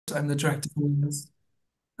I'm the Director of Wales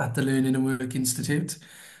at the Learning and Work Institute.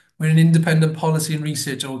 We're an independent policy and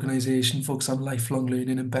research organisation focused on lifelong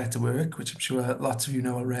learning and better work, which I'm sure lots of you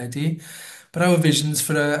know already. But our vision's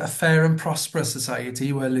for a fair and prosperous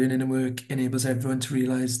society where learning and work enables everyone to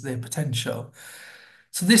realise their potential.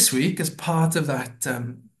 So this week, as part of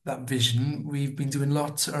that vision, we've been doing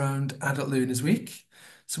lots around Adult Learners Week.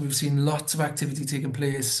 So we've seen lots of activity taking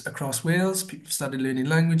place across Wales. People have started learning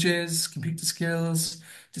languages, computer skills,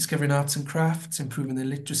 discovering arts and crafts, improving their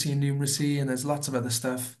literacy and numeracy, and there's lots of other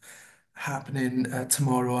stuff happening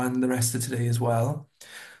tomorrow and the rest of today as well.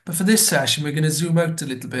 But for this session, we're going to zoom out a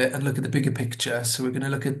little bit and look at the bigger picture. So we're going to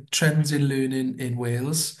look at trends in learning in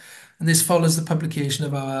Wales. And this follows the publication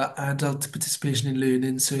of our Adult Participation in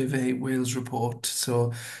Learning Survey Wales report.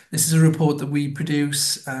 So this is a report that we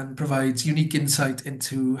produce and provides unique insight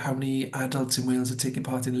into how many adults in Wales are taking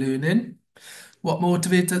part in learning, what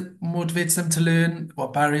motivates them to learn,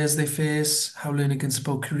 what barriers they face, how learning can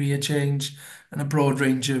support career change, and a broad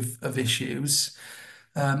range of issues.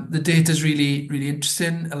 The data is really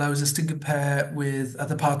interesting, allows us to compare with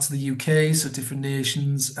other parts of the UK, so different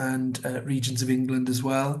nations and regions of England as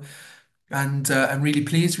well. And I'm really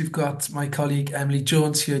pleased we've got my colleague Emily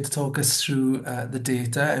Jones here to talk us through the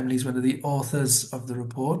data. Emily's one of the authors of the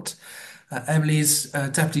report. Emily's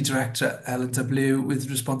Deputy Director at L&W with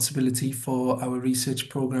responsibility for our research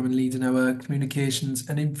programme and leading our communications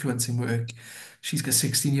and influencing work. She's got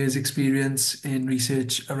 16 years experience in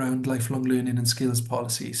research around lifelong learning and skills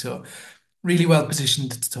policy. So really well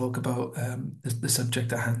positioned to talk about the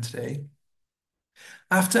subject at hand today.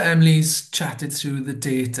 After Emily's chatted through the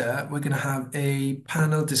data, we're going to have a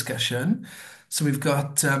panel discussion. So we've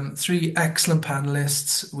got three excellent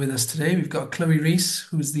panelists with us today. We've got Chloe Rees,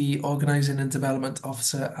 who's the Organising and Development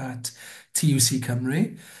Officer at TUC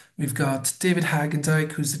Cymru. We've got David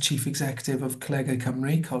Hagendijk, who's the Chief Executive of Colegau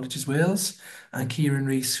Cymru, Colleges Wales, and Kieran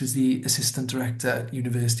Rees, who's the Assistant Director at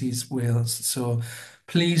Universities Wales. So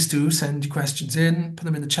please do send your questions in, put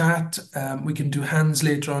them in the chat. We can do hands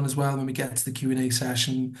later on as well when we get to the Q&A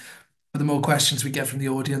session. But the more questions we get from the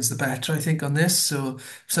audience, the better, I think, on this. So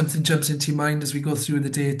if something jumps into your mind as we go through the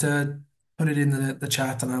data, put it in the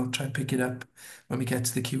chat and I'll try and pick it up when we get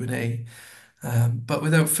to the Q&A. But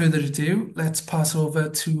without further ado, let's pass over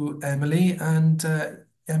to Emily. And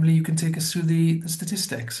Emily, you can take us through the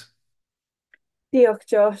statistics. Diolch,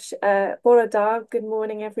 Josh. Bore da. Good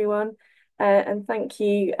morning, everyone. And thank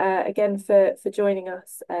you again for joining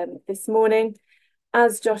us this morning.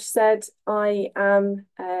 As Josh said, I am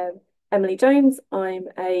Emily Jones. I'm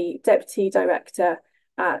a Deputy Director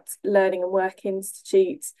at Learning and Work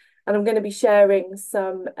Institute, and I'm going to be sharing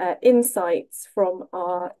some insights from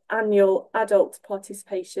our annual Adult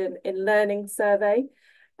Participation in Learning survey.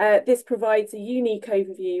 This provides a unique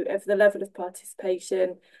overview of the level of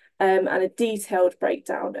participation and a detailed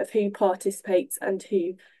breakdown of who participates and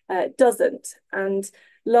who doesn't. And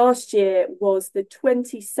last year was the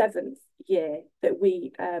 27th year that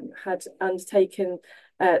we had undertaken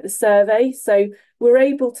the survey. So we're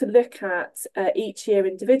able to look at each year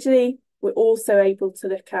individually. We're also able to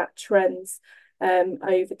look at trends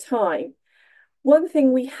over time. One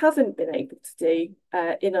thing we haven't been able to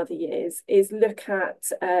do in other years is look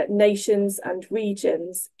at nations and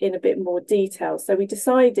regions in a bit more detail. So we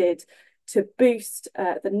decided to boost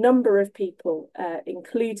the number of people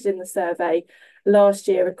included in the survey last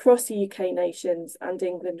year across the UK nations and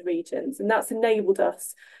England regions. And that's enabled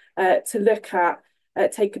us to look at,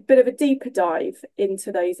 take a bit of a deeper dive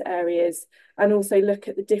into those areas and also look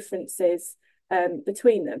at the differences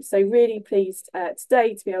between them. So really pleased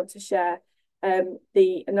today to be able to share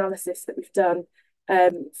the analysis that we've done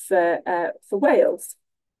for Wales.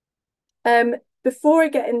 Before I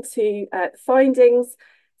get into the findings,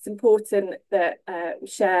 it's important that we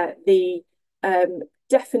share the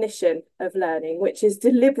definition of learning, which is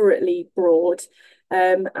deliberately broad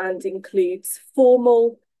and includes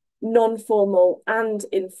formal, non-formal and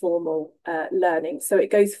informal learning. So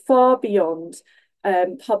it goes far beyond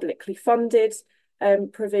publicly funded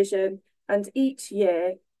provision, and each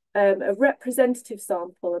year a representative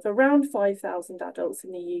sample of around 5,000 adults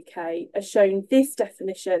in the UK are shown this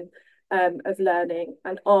definition of learning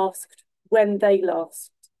and asked when they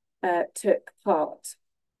last took part.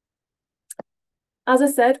 As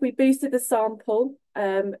I said, we boosted the sample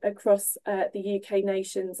across the UK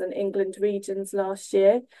nations and England regions last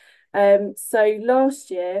year. So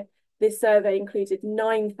last year, this survey included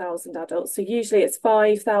 9,000 adults. So usually it's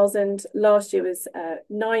 5,000. Last year was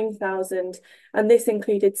 9,000. And this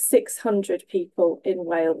included 600 people in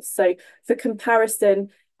Wales. So for comparison,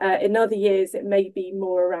 In other years, it may be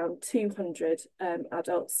more around 200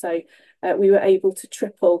 adults. So we were able to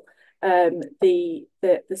triple the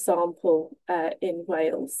sample in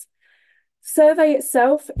Wales. Survey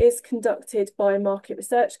itself is conducted by a market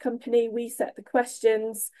research company. We set the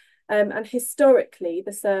questions, and historically,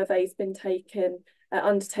 the survey's been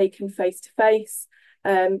undertaken face to face.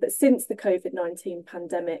 But since the COVID-19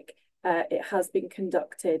 pandemic, it has been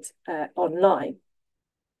conducted online.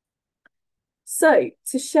 So,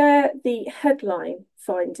 to share the headline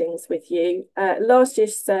findings with you, last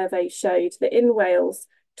year's survey showed that in Wales,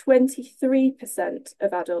 23%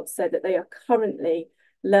 of adults said that they are currently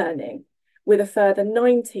learning, with a further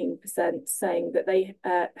 19% saying that they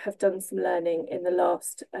have done some learning in the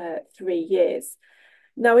last 3 years.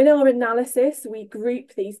 Now, in our analysis, we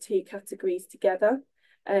group these two categories together.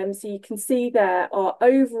 So you can see there our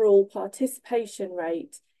overall participation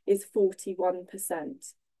rate is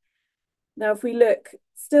 41%. Now, if we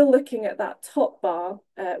still looking at that top bar,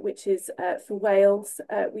 which is for Wales,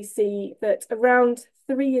 we see that around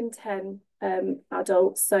 3 in 10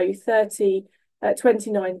 adults, so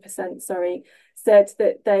 29%, sorry, said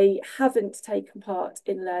that they haven't taken part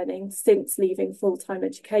in learning since leaving full-time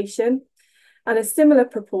education. And a similar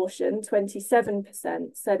proportion,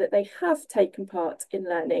 27%, said that they have taken part in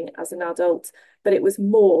learning as an adult, but it was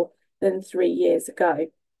more than 3 years ago.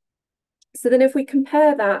 So then if we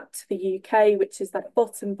compare that to the UK, which is that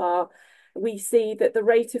bottom bar, we see that the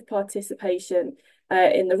rate of participation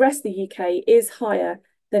in the rest of the UK is higher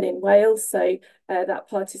than in Wales. So that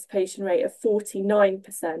participation rate of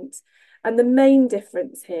 49%. And the main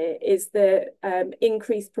difference here is the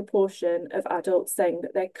increased proportion of adults saying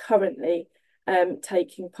that they're currently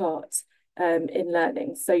taking part in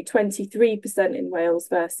learning. So 23% in Wales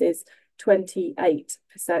versus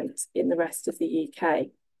 28% in the rest of the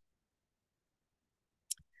UK.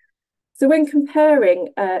 So when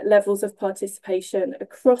comparing levels of participation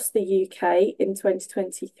across the UK in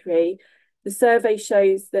 2023, the survey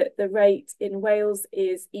shows that the rate in Wales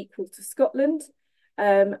is equal to Scotland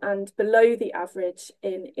and below the average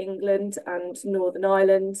in England and Northern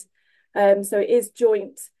Ireland. So it is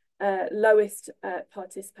joint lowest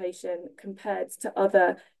participation compared to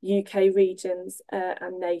other UK regions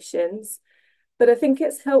and nations. But I think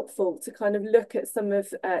it's helpful to kind of look at some of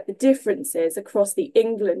the differences across the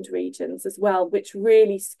England regions as well, which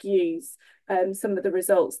really skews some of the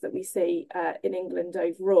results that we see in England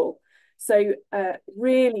overall. So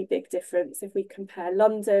really big difference if we compare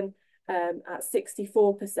London at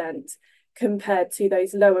 64% compared to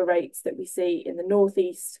those lower rates that we see in the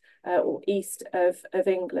northeast or east of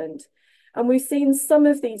England. And we've seen some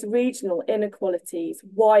of these regional inequalities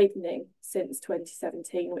widening since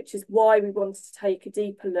 2017, which is why we wanted to take a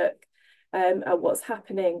deeper look at what's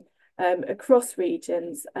happening across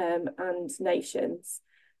regions and nations,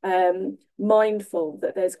 mindful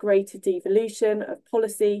that there's greater devolution of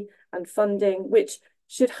policy and funding, which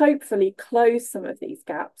should hopefully close some of these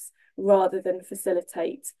gaps rather than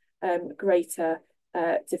facilitate greater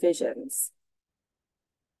divisions.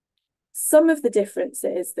 Some of the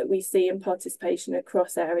differences that we see in participation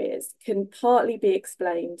across areas can partly be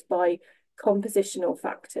explained by compositional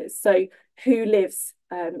factors. So who lives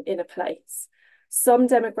in a place? Some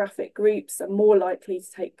demographic groups are more likely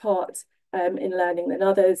to take part in learning than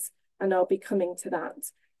others, and I'll be coming to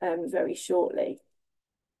that very shortly.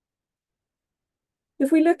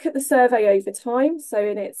 If we look at the survey over time, so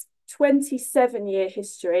in its 27-year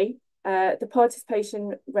history, the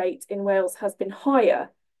participation rate in Wales has been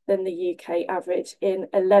higher than the UK average in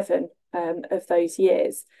 11 of those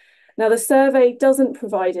years. Now, the survey doesn't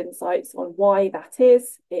provide insights on why that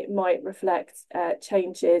is. It might reflect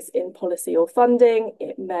changes in policy or funding.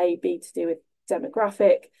 It may be to do with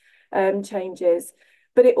demographic changes,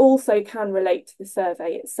 but it also can relate to the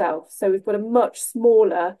survey itself. So we've got a much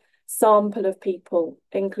smaller sample of people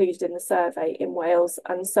included in the survey in Wales.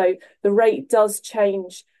 And so the rate does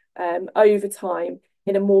change over time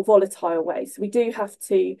in a more volatile way. So we do have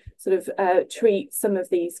to sort of treat some of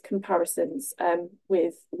these comparisons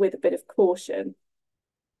with a bit of caution.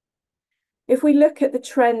 If we look at the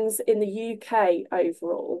trends in the UK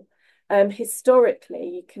overall, historically,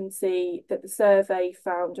 you can see that the survey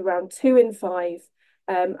found around 2 in 5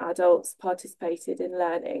 adults participated in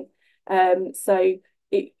learning. So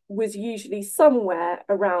it was usually somewhere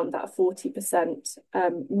around that 40%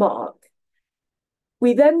 mark.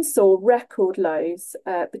 We then saw record lows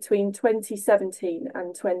between 2017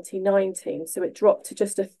 and 2019, so it dropped to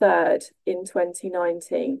just a third in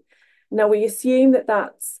 2019. Now, we assume that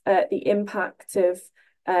that's the impact of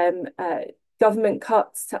government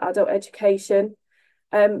cuts to adult education,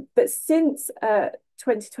 but since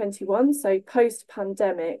 2021, so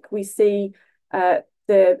post-pandemic, we see the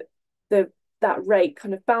that rate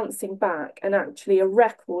kind of bouncing back, and actually a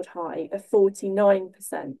record high of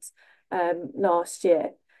 49% last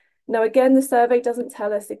year. Now, again, the survey doesn't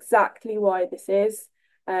tell us exactly why this is.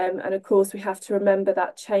 And of course, we have to remember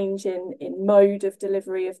that change in mode of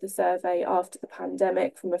delivery of the survey after the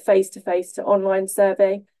pandemic from a face-to-face to online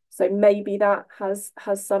survey. So maybe that has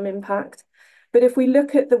some impact. But if we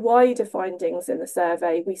look at the wider findings in the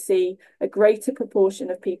survey, we see a greater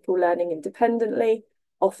proportion of people learning independently,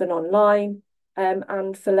 often online,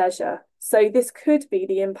 and for leisure. So this could be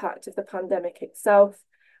the impact of the pandemic itself,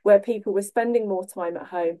 where people were spending more time at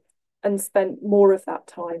home and spent more of that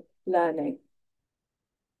time learning.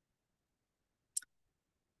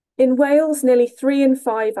 In Wales, nearly 3 in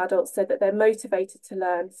 5 adults said that they're motivated to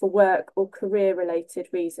learn for work or career-related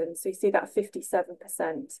reasons. So you see that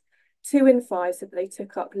 57%. 2 in 5 said they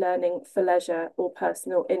took up learning for leisure or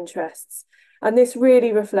personal interests. And this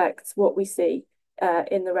really reflects what we see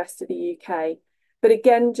in the rest of the UK. But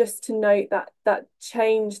again, just to note that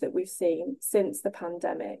change that we've seen since the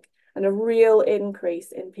pandemic, and a real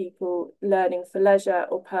increase in people learning for leisure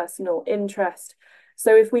or personal interest.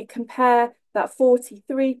 So if we compare that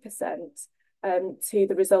 43% to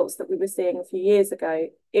the results that we were seeing a few years ago,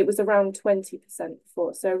 it was around 20%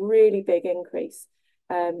 before. So a really big increase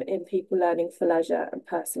in people learning for leisure and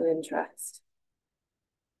personal interest.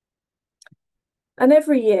 And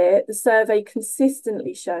every year, the survey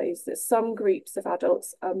consistently shows that some groups of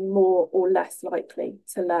adults are more or less likely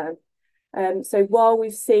to learn. So while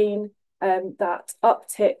we've seen that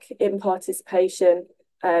uptick in participation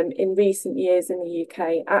in recent years in the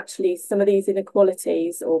UK, actually some of these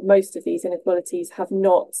inequalities, or most of these inequalities, have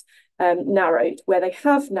not narrowed. Where they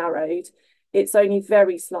have narrowed, it's only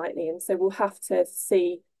very slightly. And so we'll have to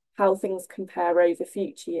see how things compare over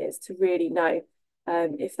future years to really know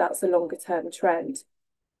if that's a longer term trend.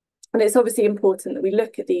 And it's obviously important that we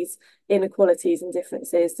look at these inequalities and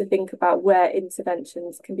differences to think about where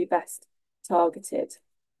interventions can be best targeted.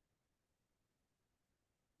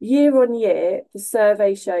 Year on year, the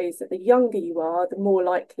survey shows that the younger you are, the more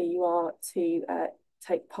likely you are to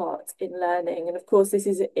take part in learning. And of course, this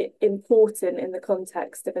is important in the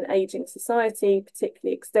context of an ageing society,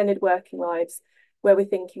 particularly extended working lives, where we're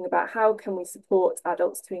thinking about how can we support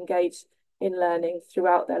adults to engage in learning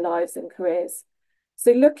throughout their lives and careers.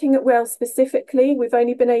 So looking at Wales specifically, we've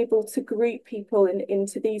only been able to group people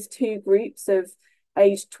into these two groups of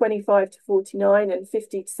aged 25 to 49 and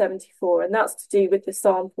 50 to 74. And that's to do with the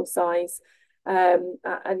sample size and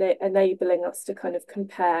enabling us to kind of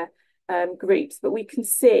compare groups. But we can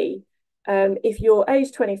see if you're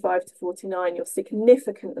aged 25 to 49, you're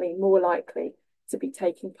significantly more likely to be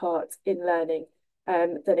taking part in learning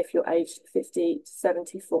than if you're aged 50 to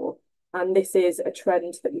 74. And this is a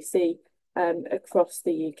trend that we see across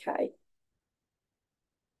the UK.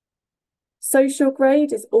 Social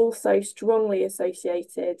grade is also strongly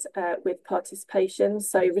associated with participation.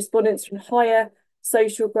 So respondents from higher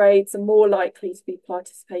social grades are more likely to be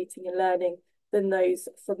participating in learning than those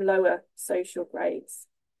from lower social grades.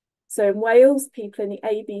 So in Wales, people in the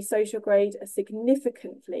AB social grade are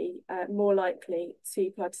significantly more likely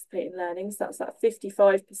to participate in learning. So that's that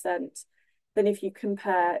 55% than if you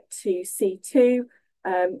compare to C2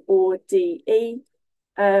 or DE.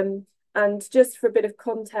 And just for a bit of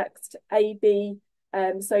context, AB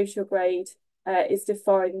social grade is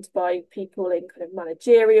defined by people in kind of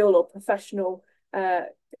managerial or professional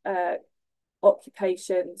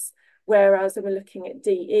occupations, whereas when we're looking at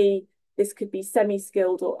DE, this could be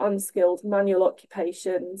semi-skilled or unskilled manual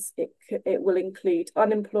occupations. It will include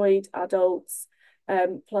unemployed adults,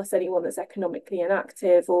 plus anyone that's economically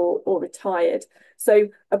inactive or retired. So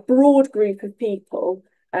a broad group of people,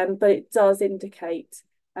 but it does indicate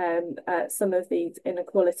some of these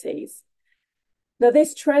inequalities. Now,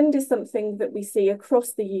 this trend is something that we see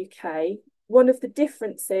across the UK. One of the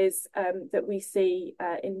differences that we see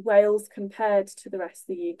in Wales compared to the rest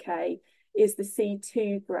of the UK is the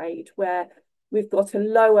C2 grade, where we've got a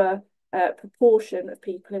lower proportion of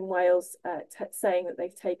people in Wales saying that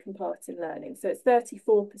they've taken part in learning. So it's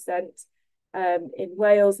 34% in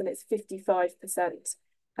Wales and it's 55%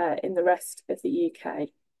 in the rest of the UK.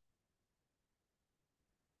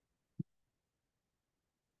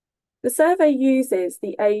 The survey uses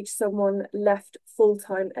the age someone left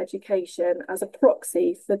full-time education as a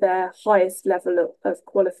proxy for their highest level of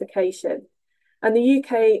qualification. And the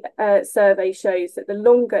UK survey shows that the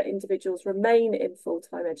longer individuals remain in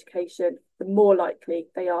full-time education, the more likely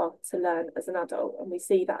they are to learn as an adult. And we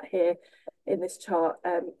see that here in this chart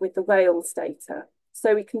with the Wales data.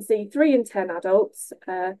 So we can see 3 in 10 adults,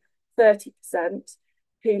 30%,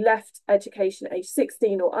 who left education age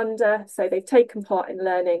 16 or under, so they've taken part in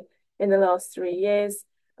learning in the last 3 years.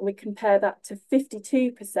 And we compare that to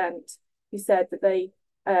 52% who said that they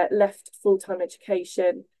left full-time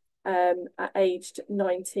education at aged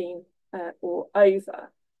 19 or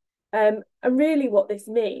over. And really what this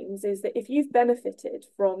means is that if you've benefited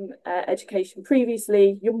from education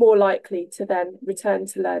previously, you're more likely to then return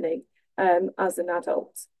to learning as an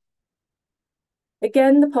adult.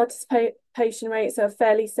 Again, the participation rates are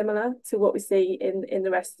fairly similar to what we see in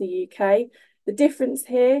the rest of the UK. The difference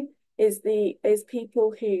here is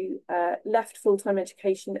people who left full-time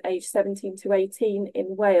education aged 17 to 18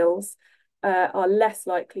 in Wales are less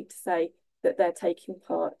likely to say that they're taking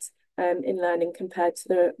part in learning compared to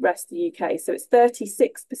the rest of the UK. So it's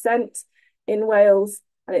 36% in Wales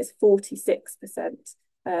and it's 46%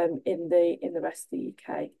 in the rest of the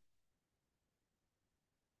UK.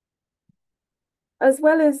 As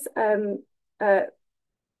well as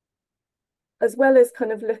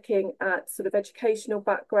kind of looking at sort of educational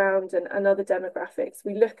background and other demographics,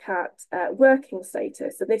 we look at working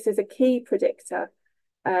status. And this is a key predictor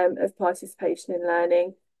of participation in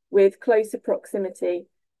learning, with closer proximity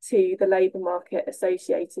to the labour market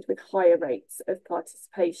associated with higher rates of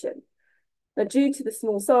participation. Now, due to the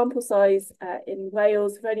small sample size in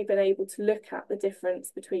Wales, we've only been able to look at the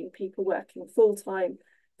difference between people working full-time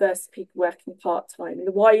versus people working part-time. In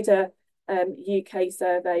the wider UK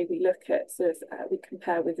survey, we look at we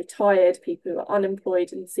compare with retired, people who are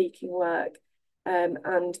unemployed and seeking work,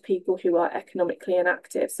 and people who are economically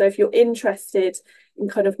inactive. So if you're interested in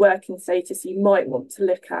kind of working status, you might want to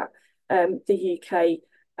look at the UK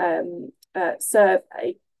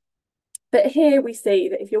survey. But here we see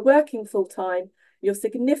that if you're working full-time, you're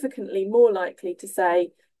significantly more likely to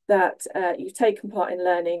say that you've taken part in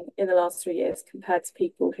learning in the last 3 years compared to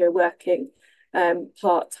people who are working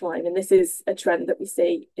part-time. And this is a trend that we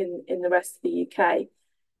see in the rest of the UK.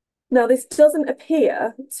 Now, this doesn't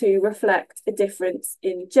appear to reflect a difference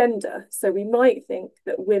in gender. So we might think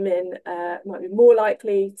that women might be more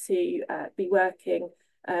likely to be working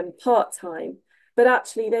part-time, but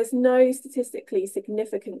actually there's no statistically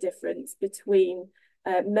significant difference between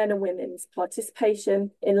men and women's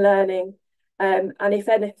participation in learning. And if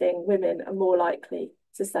anything, women are more likely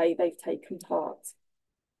to say they've taken part.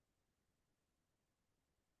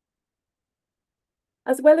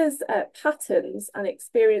 As well as patterns and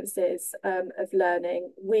experiences of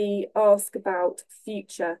learning, we ask about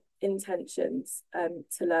future intentions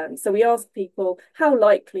to learn. So we ask people, how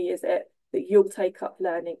likely is it that you'll take up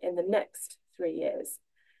learning in the next 3 years?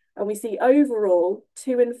 And we see overall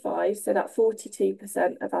 2 in 5, so that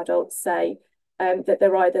 42% of adults say that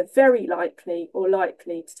they're either very likely or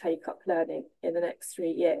likely to take up learning in the next 3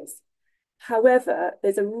 years. However,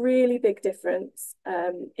 there's a really big difference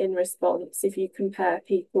in response if you compare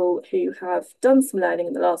people who have done some learning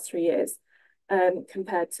in the last 3 years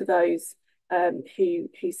compared to those who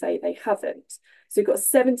say they haven't. So you've got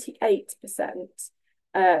 78%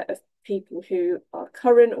 of people who are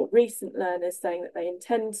current or recent learners saying that they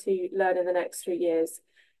intend to learn in the next 3 years.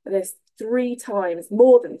 And there's 3 times,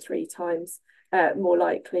 more than 3 times, more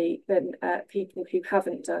likely than people who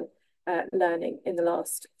haven't done learning in the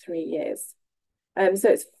last 3 years. So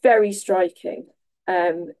it's very striking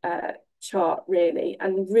chart, really,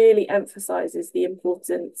 and really emphasises the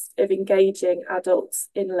importance of engaging adults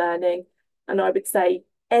in learning, and I would say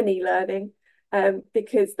any learning,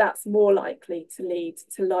 because that's more likely to lead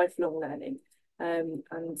to lifelong learning and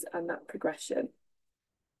that progression.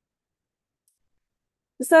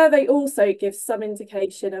 The survey also gives some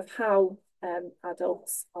indication of how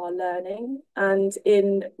adults are learning, and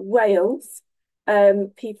in Wales,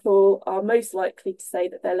 people are most likely to say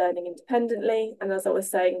that they're learning independently. And as I was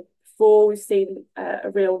saying before, we've seen a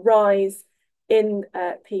real rise in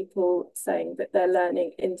people saying that they're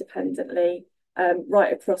learning independently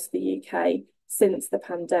right across the UK since the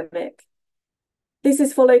pandemic. This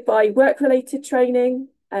is followed by work-related training,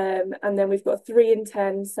 and then we've got 3 in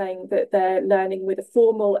 10 saying that they're learning with a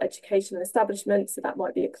formal educational establishment. So that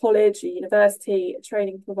might be a college, a university, a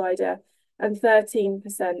training provider, and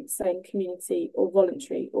 13% saying community or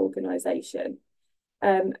voluntary organisation.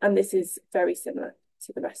 And this is very similar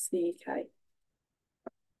to the rest of the UK.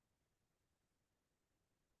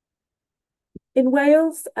 In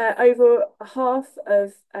Wales, over half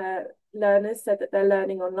of learners said that they're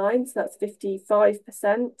learning online, so that's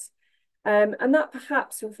 55%. And that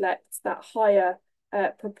perhaps reflects that higher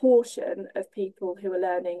proportion of people who are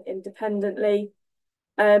learning independently.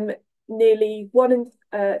 Nearly 1 in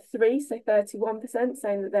 3, so 31%,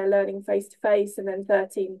 saying that they're learning face-to-face, and then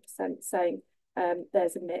 13% saying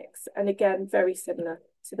there's a mix. And again, very similar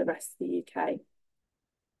to the rest of the UK.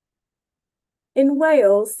 In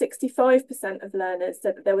Wales, 65% of learners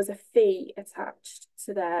said that there was a fee attached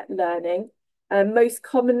to their learning. Most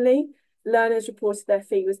commonly, learners reported their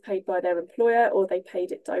fee was paid by their employer or they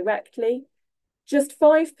paid it directly. Just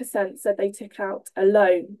 5% said they took out a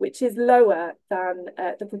loan, which is lower than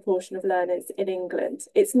the proportion of learners in England.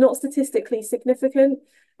 It's not statistically significant,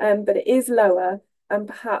 but it is lower and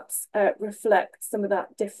perhaps reflects some of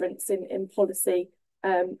that difference in policy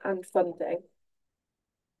and funding.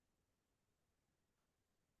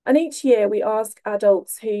 And each year we ask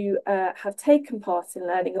adults who have taken part in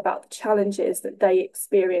learning about the challenges that they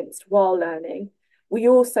experienced while learning. We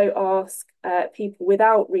also ask people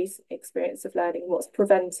without recent experience of learning what's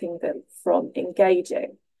preventing them from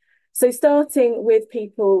engaging. So starting with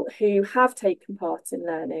people who have taken part in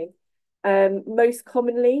learning, most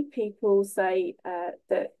commonly people say that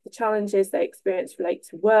the challenges they experience relate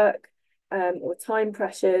to work or time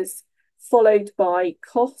pressures, followed by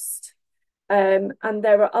cost. And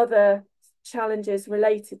there are other challenges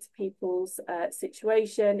related to people's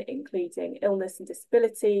situation, including illness and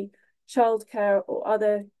disability, childcare or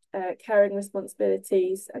other caring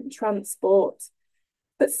responsibilities and transport.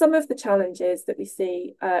 But some of the challenges that we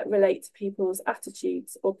see relate to people's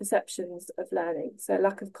attitudes or perceptions of learning. So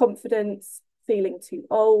lack of confidence, feeling too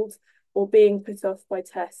old, or being put off by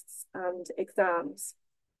tests and exams.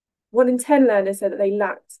 1 in 10 learners said that they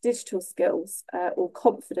lacked digital skills or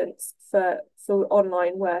confidence for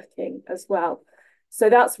online working as well. So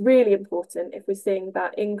that's really important if we're seeing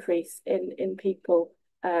that increase in people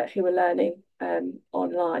who are learning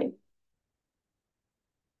online.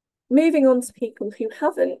 Moving on to people who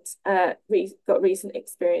haven't got recent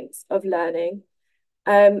experience of learning,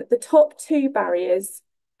 the top 2 barriers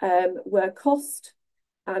were cost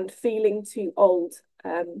and feeling too old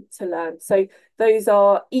to learn. So those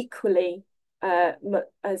are equally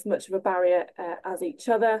as much of a barrier as each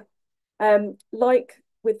other. Like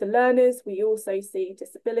with the learners, we also see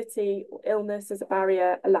disability or illness as a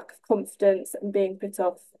barrier, a lack of confidence and being put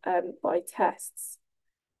off by tests.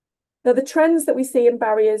 Now, the trends that we see in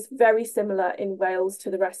barriers very similar in Wales to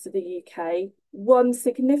the rest of the UK. One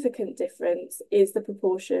significant difference is the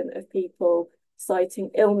proportion of people citing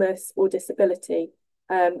illness or disability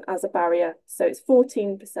as a barrier. So it's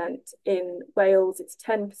 14% in Wales, it's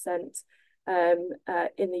 10%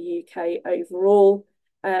 in the UK overall.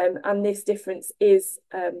 And this difference is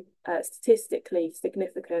statistically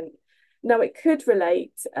significant. Now, it could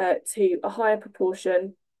relate to a higher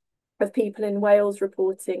proportion of people in Wales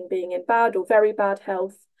reporting being in bad or very bad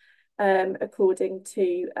health, according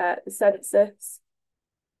to the census.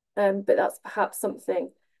 But that's perhaps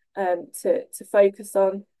something to focus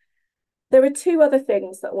on. There are 2 other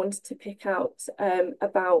things that I wanted to pick out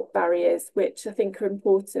about barriers, which I think are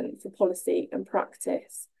important for policy and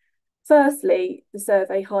practice. Firstly, the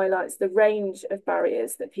survey highlights the range of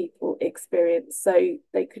barriers that people experience. So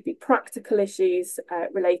they could be practical issues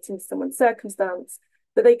relating to someone's circumstance,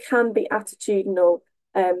 but they can be attitudinal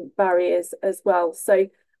barriers as well. So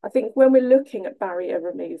I think when we're looking at barrier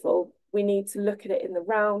removal, we need to look at it in the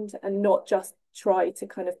round and not just try to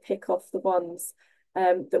kind of pick off the ones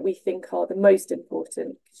that we think are the most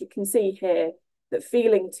important. Because you can see here that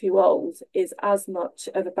feeling too old is as much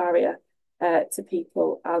of a barrier to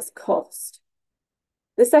people as cost.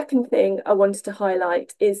 The second thing I wanted to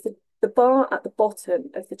highlight is the bar at the bottom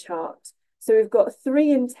of the chart. So we've got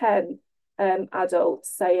 3 in 10 adults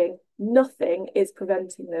saying nothing is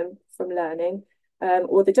preventing them from learning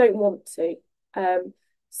or they don't want to.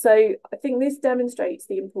 So I think this demonstrates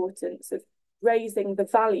the importance of raising the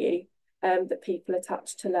value that people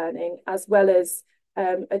attach to learning, as well as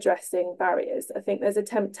addressing barriers. I think there's a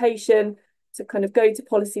temptation to kind of go to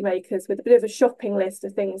policymakers with a bit of a shopping list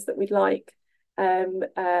of things that we'd like and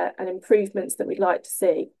improvements that we'd like to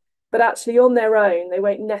see. But actually on their own, they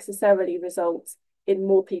won't necessarily result in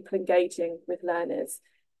more people engaging with learners.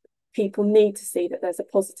 People need to see that there's a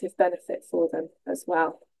positive benefit for them as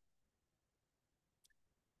well.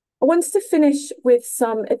 I wanted to finish with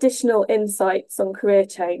some additional insights on career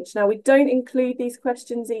change. Now, we don't include these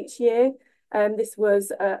questions each year. This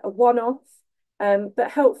was a one-off,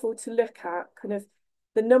 but helpful to look at kind of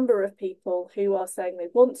the number of people who are saying they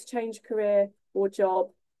want to change career or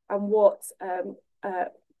job and what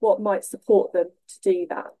might support them to do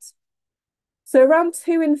that. So around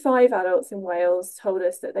 2 in 5 adults in Wales told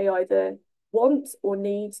us that they either want or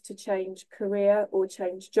need to change career or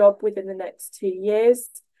change job within the next 2 years.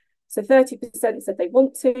 So 30% said they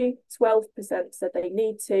want to, 12% said they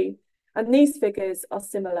need to, and these figures are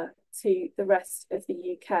similar to the rest of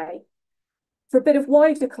the UK. For a bit of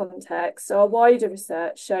wider context, our wider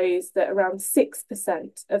research shows that around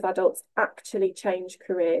 6% of adults actually change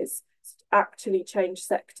careers. must actually change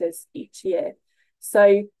sectors each year.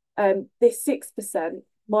 So this 6%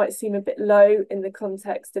 might seem a bit low in the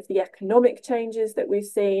context of the economic changes that we've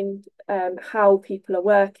seen, how people are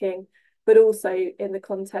working, but also in the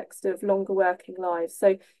context of longer working lives.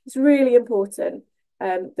 So it's really important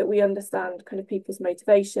that we understand kind of people's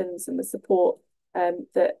motivations and the support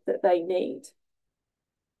that they need.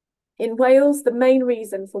 In Wales, the main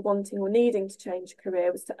reason for wanting or needing to change a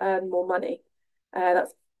career was to earn more money.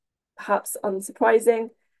 That's perhaps unsurprising.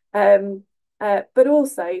 But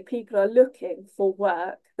also people are looking for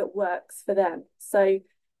work that works for them. So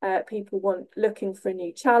people looking for a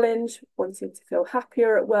new challenge, wanting to feel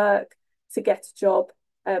happier at work, to get a job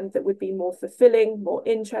that would be more fulfilling, more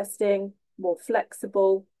interesting, more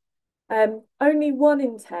flexible. Only 1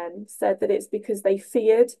 in 10 said that it's because they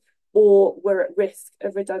feared or were at risk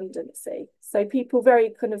of redundancy. So people very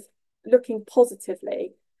kind of looking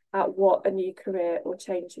positively at what a new career or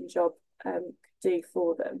change in job could do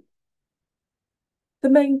for them. The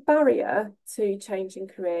main barrier to changing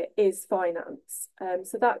career is finance.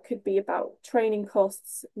 So that could be about training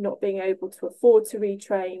costs, not being able to afford to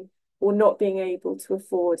retrain, or not being able to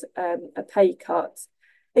afford a pay cut.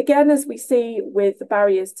 Again, as we see with the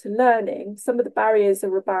barriers to learning, some of the barriers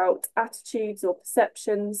are about attitudes or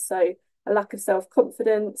perceptions, so a lack of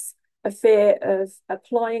self-confidence, a fear of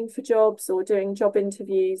applying for jobs or doing job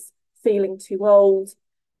interviews, feeling too old.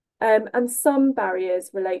 And some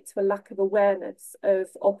barriers relate to a lack of awareness of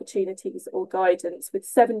opportunities or guidance, with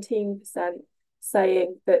 17%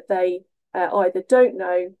 saying that they either don't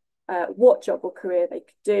know what job or career they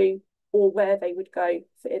could do or where they would go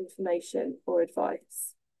for information or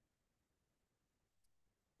advice.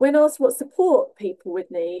 When asked what support people would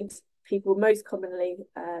need, people most commonly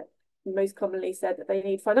said that they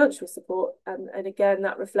need financial support, and again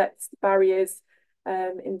that reflects the barriers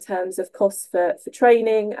in terms of costs for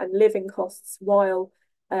training and living costs while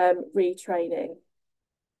retraining.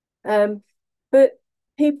 But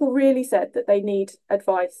people really said that they need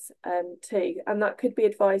advice too, and that could be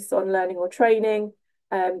advice on learning or training,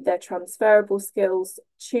 their transferable skills,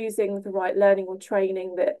 choosing the right learning or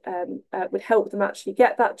training that would help them actually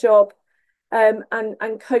get that job,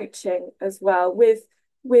 and coaching as well, with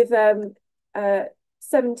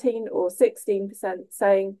 17 or 16%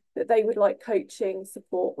 saying that they would like coaching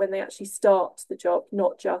support when they actually start the job,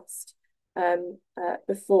 not just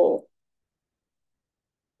before.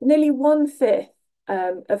 Nearly 1/5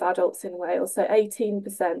 of adults in Wales, so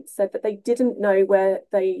 18%, said that they didn't know where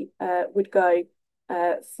they would go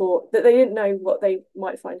that they didn't know what they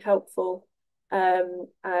might find helpful. And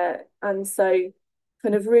so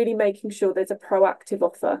kind of really making sure there's a proactive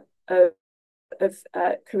offer of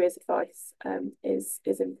careers advice is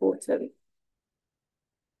important.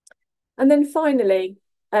 And then finally,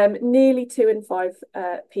 nearly 2 in 5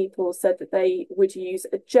 people said that they would use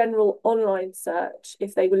a general online search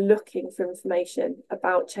if they were looking for information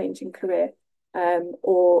about changing career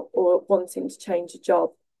or wanting to change a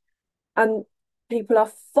job. And people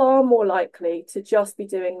are far more likely to just be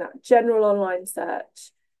doing that general online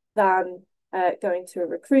search than going to a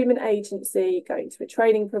recruitment agency, going to a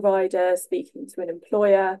training provider, speaking to an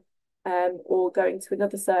employer, or going to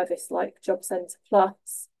another service like Job Centre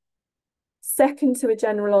Plus. Second to a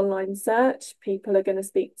general online search, people are going to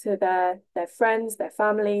speak to their friends, their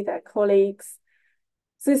family, their colleagues.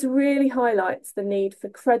 So this really highlights the need for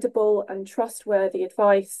credible and trustworthy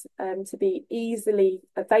advice to be easily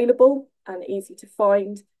available and easy to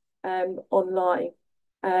find online.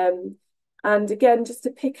 And again, just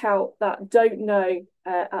to pick out that don't know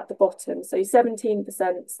at the bottom. So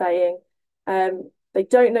 17% saying they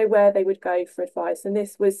don't know where they would go for advice. And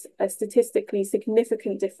this was a statistically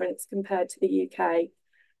significant difference compared to the UK.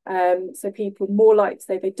 So people more likely to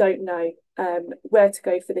say they don't know where to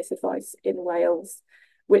go for this advice in Wales,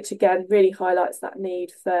 which again really highlights that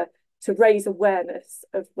need to raise awareness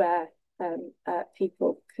of where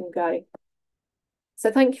people can go. So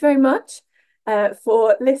thank you very much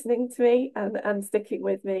for listening to me and sticking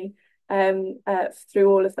with me through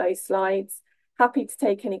all of those slides. Happy to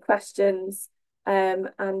take any questions, and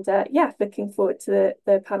yeah, looking forward to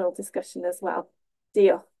the panel discussion as well.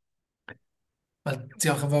 Diolch. Wel,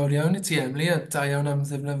 diolch yn fawr iawn i ti, Emily, a da iawn am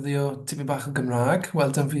ddefnyddio tipyn bach o Gymraeg. Well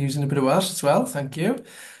done for using a bit of Welsh as well, thank you.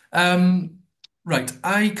 Right,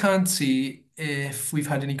 I can't see if we've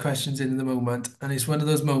had any questions in the moment, and it's one of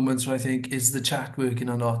those moments where I think, is the chat working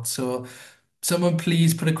or not? So someone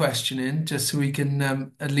please put a question in just so we can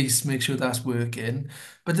at least make sure that's working.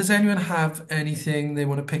 But does anyone have anything they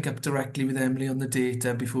want to pick up directly with Emily on the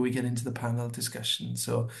data before we get into the panel discussion?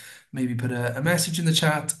 So maybe put a message in the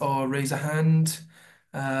chat or raise a hand.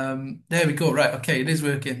 There we go. Right. Okay, it is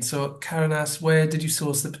working. So Karen asks, where did you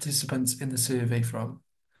source the participants in the survey from?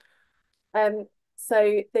 Um,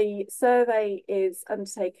 so the survey is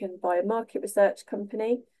undertaken by a market research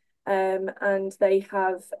company, and they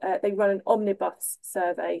run an omnibus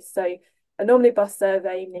survey. So an omnibus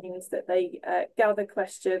survey means that they gather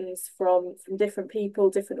questions from different people,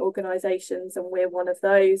 different organisations, and we're one of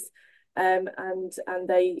those. And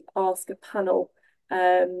they ask a panel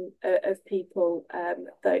of people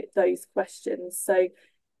those questions. So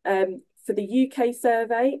for the UK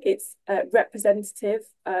survey, it's representative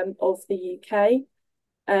of the UK.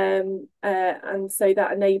 And so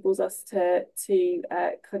that enables us to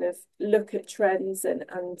kind of look at trends and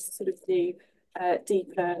sort of do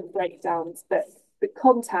deeper breakdowns. But the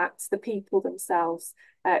contacts, the people themselves,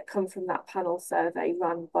 come from that panel survey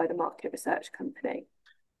run by the market research company.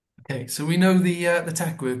 Okay, so we know the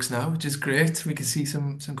tech works now, which is great. We can see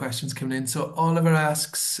some questions coming in. So Oliver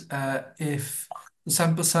asks if the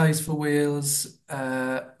sample size for Wales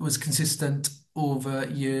was consistent over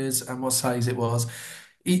years and what size it was.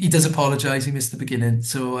 He does apologise, he missed the beginning.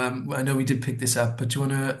 So I know we did pick this up, but do you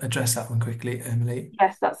want to address that one quickly, Emily?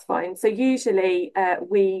 Yes, that's fine. So usually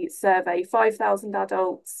we survey 5,000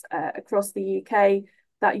 adults across the UK.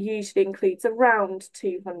 That usually includes around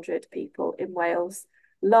 200 people in Wales.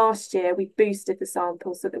 Last year, we boosted the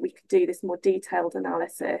sample so that we could do this more detailed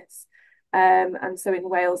analysis. And so in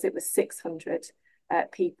Wales, it was 600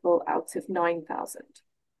 people out of 9,000.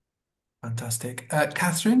 Fantastic.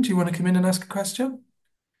 Catherine, do you want to come in and ask a question?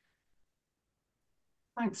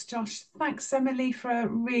 Thanks, Josh. Thanks, Emily, for a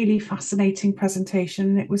really fascinating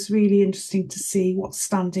presentation. It was really interesting to see what's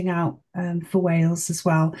standing out for Wales as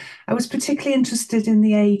well. I was particularly interested in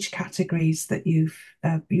the age categories that you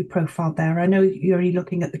profiled there. I know you're only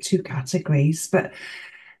looking at the two categories, but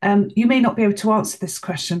you may not be able to answer this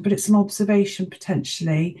question, but it's an observation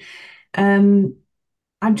potentially. Um,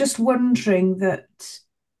 I'm just wondering that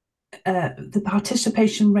the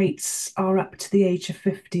participation rates are up to the age of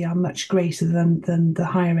 50 are much greater than the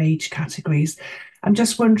higher age categories. I'm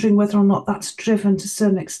just wondering whether or not that's driven to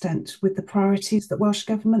some extent with the priorities that Welsh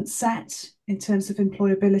Government set in terms of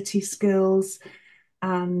employability skills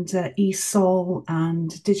and ESOL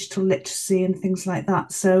and digital literacy and things like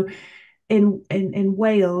that. So in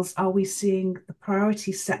Wales, are we seeing the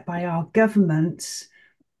priorities set by our government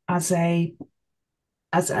as a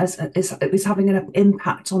as is having an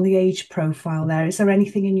impact on the age profile there? Is there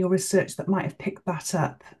anything in your research that might have picked that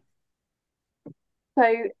up?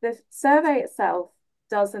 So the survey itself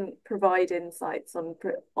doesn't provide insights on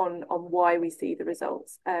why we see the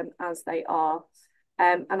results as they are.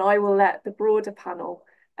 And I will let the broader panel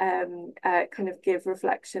kind of give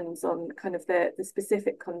reflections on kind of the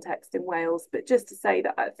specific context in Wales. But just to say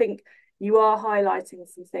that I think you are highlighting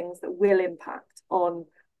some things that will impact on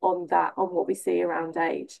what we see around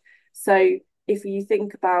age. So if you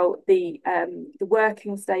think about the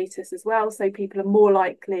working status as well, so people are more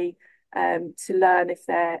likely to learn if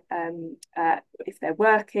they're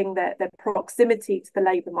working, their proximity to the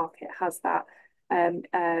labour market has that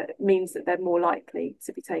means that they're more likely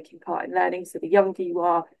to be taking part in learning. So the younger you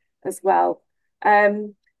are as well.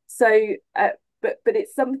 Um, so, but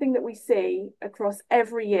it's something that we see across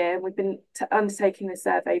every year. We've been undertaking this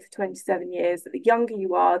survey for 27 years. That the younger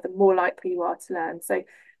you are, the more likely you are to learn. So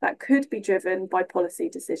that could be driven by policy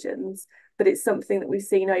decisions, but it's something that we've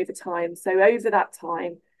seen over time. So over that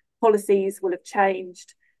time, policies will have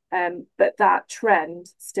changed, but that trend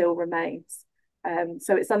still remains.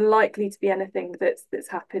 So it's unlikely to be anything that's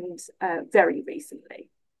happened very recently.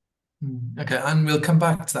 Okay, and we'll come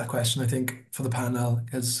back to that question, I think, for the panel,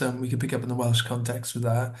 because we could pick up in the Welsh context with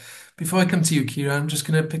that. Before I come to you, Kira, I'm just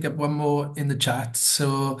going to pick up one more in the chat.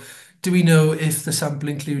 So, do we know if the sample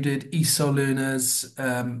included ESOL learners,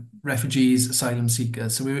 refugees, asylum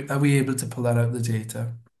seekers? So, are we able to pull that out of the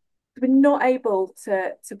data? We're not able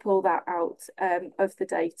to pull that out of the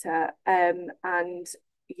data, and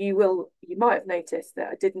you might have noticed that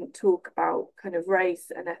I didn't talk about kind of race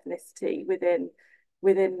and ethnicity within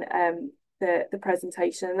the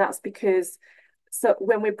presentation, and that's because so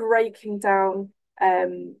when we're breaking down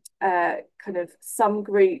kind of some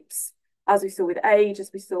groups, as we saw with age,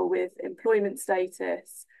 as we saw with employment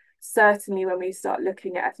status, certainly when we start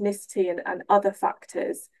looking at ethnicity and other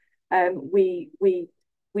factors, we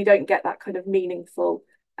don't get that kind of meaningful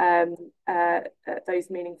those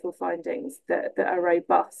meaningful findings that are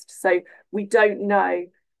robust. So we don't know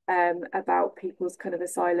about people's kind of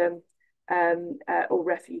asylum or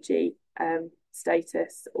refugee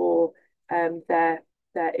status or their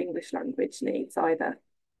English language needs either.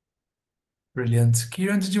 Brilliant.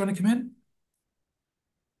 Kieran, did you want to come in?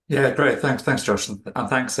 Yeah, great. Thanks, Josh, and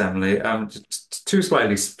thanks, Emily. Just two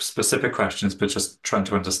slightly specific questions, but just trying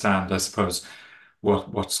to understand, I suppose,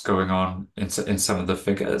 what's going on in some of the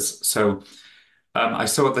figures. So, I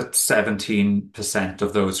saw that 17%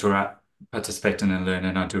 of those who are participating in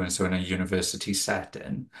learning are doing so in a university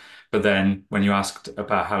setting. But then, when you asked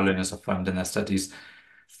about how learners are funding their studies,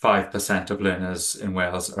 5% of learners in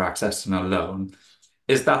Wales are accessing a loan.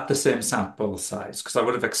 Is that the same sample size? Because I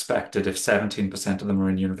would have expected if 17% of them are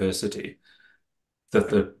in university, that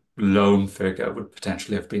the loan figure would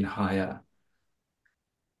potentially have been higher.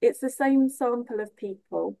 It's the same sample of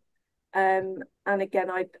people. And again,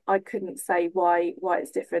 I couldn't say why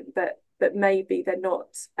it's different, but maybe they're not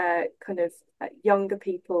kind of younger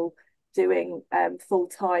people doing full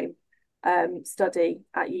time study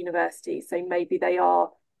at university. So maybe they are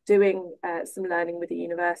doing some learning with the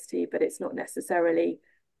university, but it's not necessarily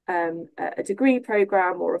a degree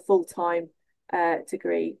program or a full time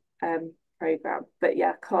degree program. But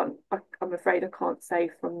yeah, I'm afraid I can't say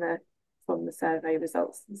from the survey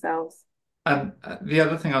results themselves. And the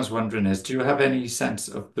other thing I was wondering is, do you have any sense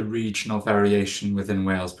of the regional variation within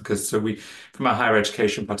Wales? Because from a higher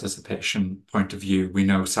education participation point of view, we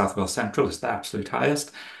know South Wales Central is the absolute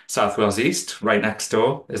highest. South Wales East, right next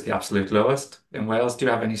door, is the absolute lowest in Wales. Do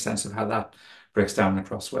you have any sense of how that breaks down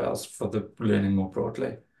across Wales for the learning more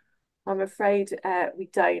broadly? I'm afraid we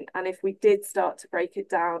don't. And if we did start to break it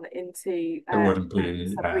down into It wouldn't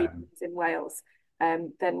be, sub-regions in Wales,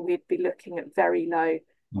 then we'd be looking at very low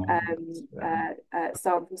yeah.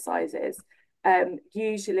 sample sizes.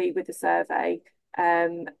 Usually with the survey,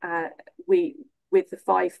 we with the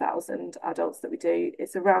 5,000 adults that we do,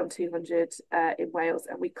 it's around 200 in Wales,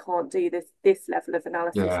 and we can't do this level of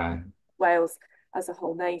analysis in Yeah. Wales as a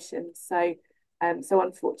whole nation. So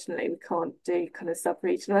unfortunately, we can't do kind of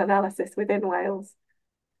sub-regional analysis within Wales.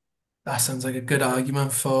 That sounds like a good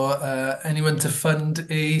argument for anyone to fund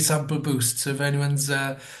a sample boost. So if anyone's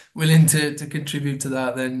willing to contribute to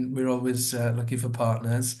that, then we're always looking for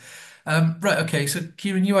partners. Right, okay. So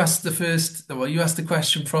Kieran, you asked the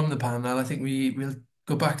question from the panel. I think we'll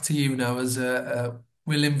go back to you now as a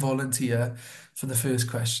willing volunteer for the first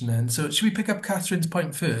question then. So should we pick up Catherine's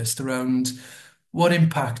point first around what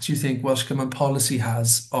impact do you think Welsh Government policy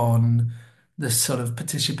has on the sort of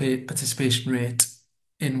participation rate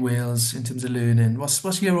in Wales in terms of learning?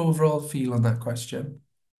 What's your overall feel on that question?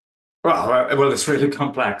 Well, it's really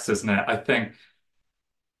complex, isn't it? I think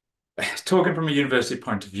talking from a university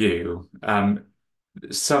point of view,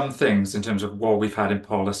 some things in terms of what we've had in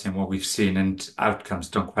policy and what we've seen and outcomes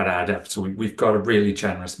don't quite add up. So we've got a really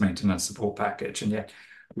generous maintenance support package, and yet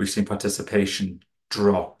we've seen participation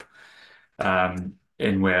drop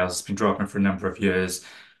in Wales. It's been dropping for a number of years.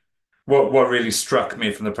 What really struck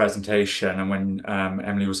me from the presentation and when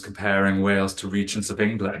Emily was comparing Wales to regions of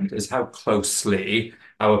England is how closely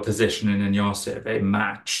our positioning in your survey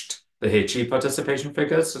matched the HE participation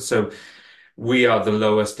figures. So we are the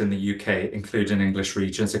lowest in the UK, including English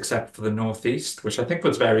regions, except for the Northeast, which I think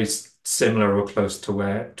was very similar or close to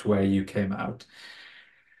where you came out.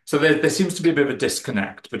 So there seems to be a bit of a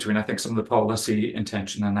disconnect between, I think, some of the policy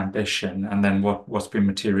intention and ambition and then what's been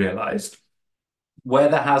materialized. Where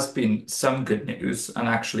there has been some good news, and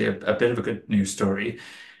actually a bit of a good news story,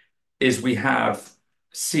 is we have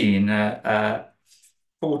seen a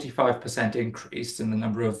 45% increase in the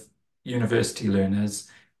number of university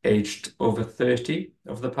learners aged over 30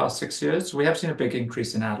 over the past 6 years. So we have seen a big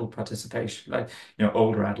increase in adult participation, like,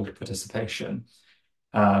 older adult participation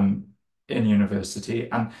um, in university.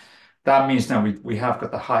 And that means now we have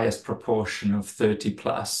got the highest proportion of 30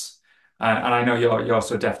 plus. And I know your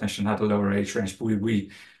sort of definition had a lower age range,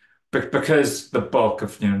 but because the bulk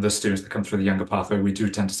of the students that come through the younger pathway, we do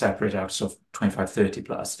tend to separate out sort of 25, 30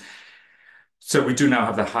 plus. So we do now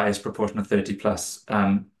have the highest proportion of 30 plus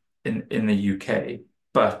in the UK.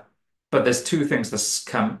 But there's two things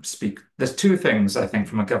there's two things I think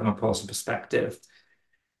from a government policy perspective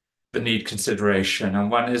that need consideration.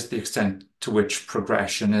 And one is the extent to which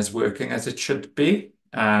progression is working as it should be.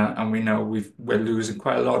 And we know we're losing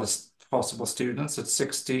quite a lot of possible students at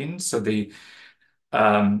 16. So the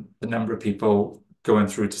number of people going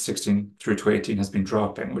through to 16 through to 18 has been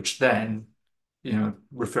dropping, which then,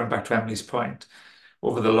 referring back to Emily's point,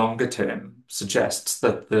 over the longer term suggests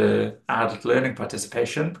that the adult learning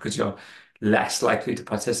participation, because you're less likely to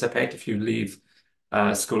participate if you leave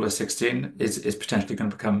school at 16, is potentially going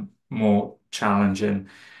to become more challenging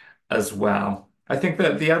as well. I think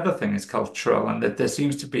that the other thing is cultural, and that there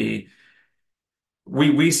seems to be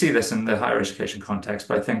we see this in the higher education context,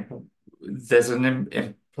 but I think there's an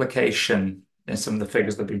implication in some of the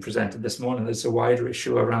figures that have been presented this morning. There's a wider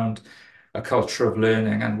issue around a culture of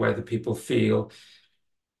learning and whether people feel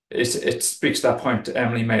it speaks to that point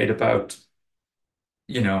Emily made about,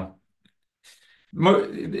 you know, Mo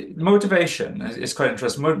motivation is quite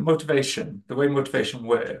interesting. Motivation, the way motivation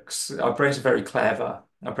works, our brains are very clever.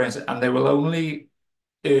 Our brains, and they will only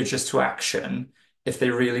urge us to action if they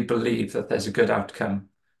really believe that there's a good outcome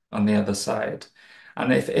on the other side.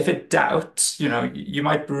 And if it doubts, you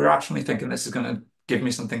might be rationally thinking this is going to give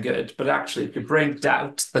me something good, but actually, if your brain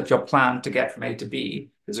doubts that your plan to get from A to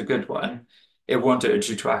B is a good one, it won't urge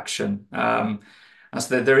you to action. And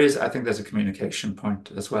so there is, I think, there's a communication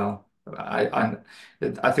point as well. I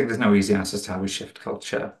think there's no easy answers to how we shift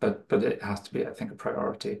culture, but it has to be, I think, a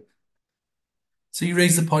priority. So you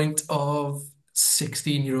raise the point of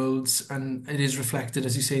 16-year-olds, and it is reflected,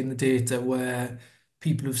 as you say, in the data where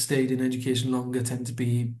people who've stayed in education longer tend to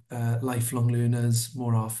be lifelong learners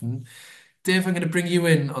more often. Dave, I'm going to bring you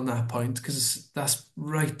in on that point because that's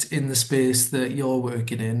right in the space that you're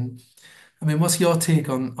working in. I mean, what's your take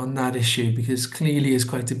on that issue? Because clearly it's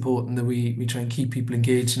quite important that we try and keep people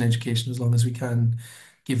engaged in education as long as we can,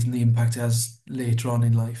 given the impact it has later on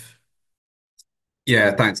in life.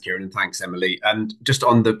 Yeah, thanks, Kieran, and thanks, Emily. And just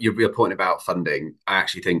on your point about funding, I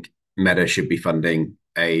actually think Meta should be funding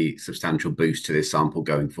a substantial boost to this sample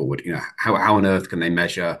going forward. How on earth can they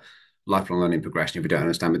measure lifelong learning progression if we don't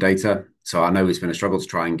understand the data? So I know it's been a struggle to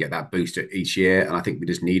try and get that boost each year, and I think we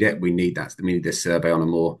just need it. We need that. We need this survey on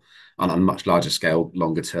a much larger scale,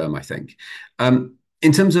 longer term, I think.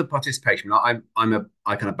 In terms of participation, I kind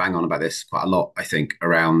of bang on about this quite a lot. I think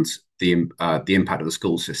around the impact of the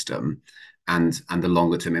school system and the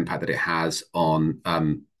longer term impact that it has on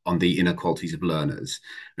the inequalities of learners.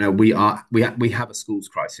 We have a schools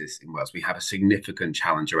crisis in Wales. We have a significant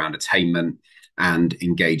challenge around attainment and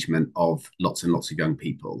engagement of lots and lots of young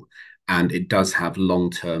people. And it does have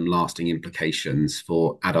long-term lasting implications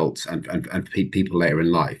for adults and people later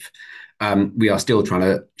in life. We are still trying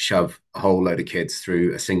to shove a whole load of kids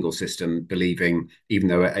through a single system, believing, even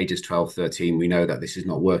though at ages 12, 13, we know that this is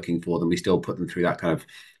not working for them, we still put them through that kind of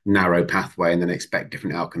narrow pathway and then expect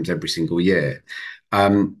different outcomes every single year.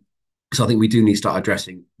 So I think we do need to start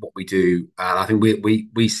addressing what we do. And I think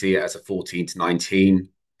we see it as a 14 to 19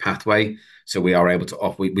 pathway. So we are able to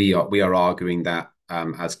offer, we are arguing that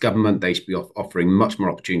as government, they should be offering much more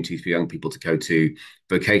opportunities for young people to go to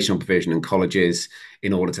vocational provision and colleges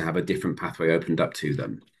in order to have a different pathway opened up to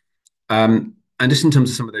them. And just in terms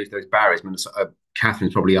of some of those barriers, I mean,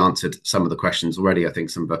 Catherine's probably answered some of the questions already, I think,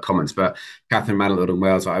 some of her comments. But Catherine Madeline in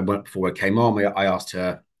Wales, before I came on, I asked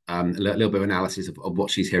her a little bit of analysis of what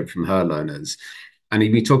she's hearing from her learners. And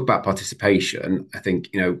if we talk about participation, I think,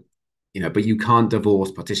 but you can't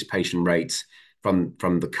divorce participation rates from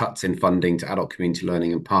the cuts in funding to adult community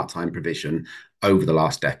learning and part-time provision over the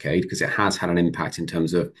last decade, because it has had an impact in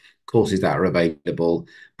terms of courses that are available,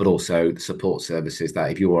 but also the support services that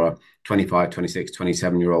if you're a 25, 26,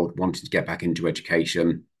 27-year-old wanting to get back into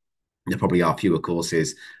education, there probably are fewer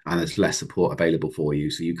courses and there's less support available for you.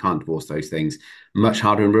 So you can't divorce those things. Much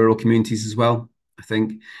harder in rural communities as well, I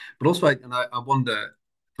think. But also, I wonder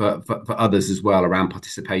for others as well around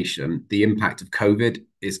participation, the impact of COVID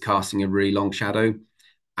is casting a really long shadow,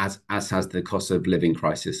 as has the cost of living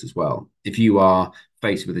crisis as well. If you are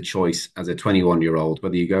faced with a choice as a 21-year-old,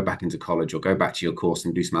 whether you go back into college or go back to your course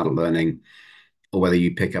and do some adult learning, or whether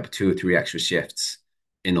you pick up 2 or 3 extra shifts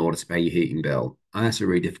in order to pay your heating bill, and that's a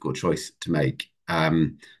really difficult choice to make.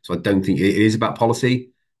 So I don't think it is about policy,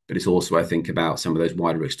 but it's also, I think, about some of those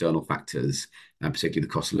wider external factors, particularly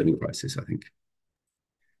the cost of living crisis, I think.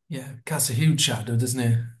 Yeah, casts a huge shadow, doesn't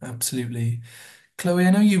it? Absolutely. Chloe,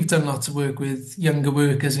 I know you've done lots of work with younger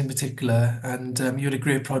workers in particular, and you had a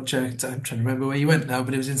great project. I'm trying to remember where you went now,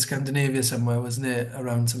 but it was in Scandinavia somewhere, wasn't it?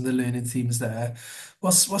 Around some of the learning themes there.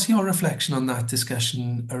 What's your reflection on that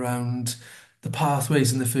discussion around the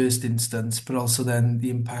pathways in the first instance, but also then the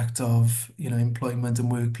impact of, employment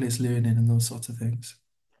and workplace learning and those sorts of things?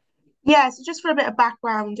 Yeah, so just for a bit of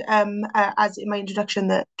background, as in my introduction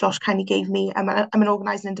that Josh kindly gave me, I'm an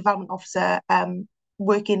organising and development officer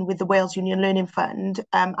working with the Wales Union Learning Fund,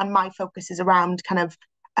 and my focus is around kind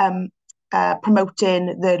of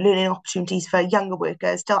promoting the learning opportunities for younger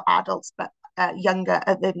workers, still adults, but younger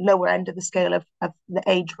at the lower end of the scale of the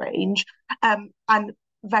age range, and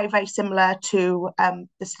very, very similar to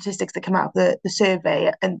the statistics that come out of the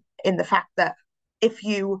survey, and in the fact that if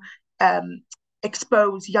you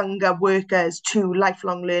expose younger workers to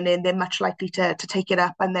lifelong learning, they're much likely to take it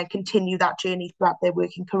up and then continue that journey throughout their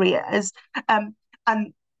working careers.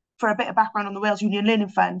 And for a bit of background on the Wales Union Learning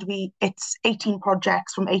Fund, it's 18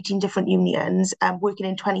 projects from 18 different unions working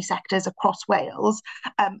in 20 sectors across Wales.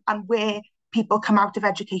 And we're people come out of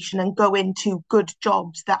education and go into good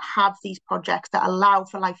jobs that have these projects that allow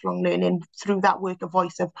for lifelong learning through that work of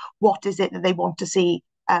voice of what is it that they want to see,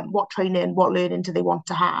 what training, what learning do they want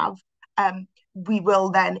to have. We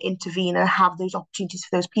will then intervene and have those opportunities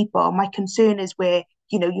for those people. My concern is where,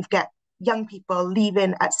 you've got young people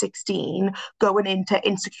leaving at 16, going into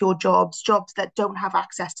insecure jobs that don't have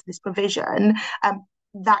access to this provision.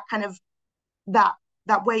 That kind of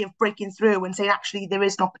that way of breaking through and saying actually there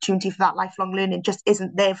is an opportunity for that lifelong learning just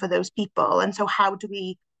isn't there for those people. And so how do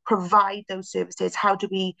we provide those services? How do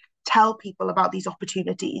we tell people about these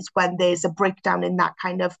opportunities when there's a breakdown in that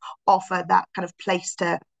kind of offer, that kind of place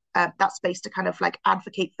to that space to kind of like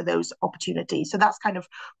advocate for those opportunities? So that's kind of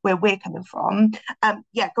where we're coming from.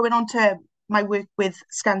 Going on to my work with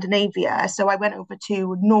Scandinavia. So I went over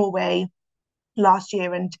to Norway last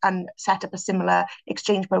year and set up a similar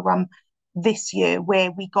exchange program this year, where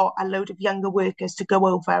we got a load of younger workers to go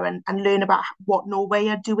over and learn about what Norway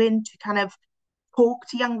are doing to kind of talk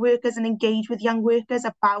to young workers and engage with young workers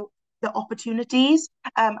about the opportunities.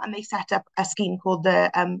 And they set up a scheme called the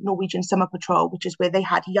Norwegian Summer Patrol, which is where they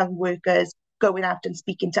had young workers going out and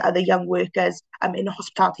speaking to other young workers in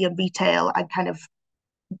hospitality and retail and kind of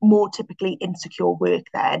more typically insecure work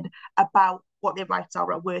then, about what their rights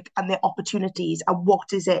are at work and their opportunities and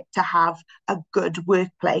what is it to have a good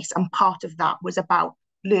workplace. And part of that was about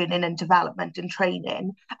learning and development and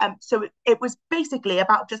training. So it was basically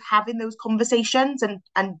about just having those conversations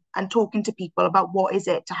and talking to people about what is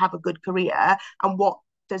it to have a good career and what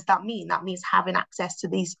does that mean. That means having access to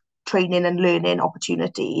these training and learning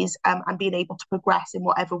opportunities, and being able to progress in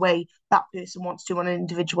whatever way that person wants to on an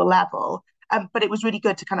individual level. But it was really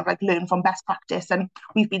good to kind of like learn from best practice. And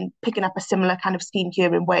we've been picking up a similar kind of scheme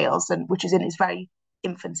here in Wales, and which is in its very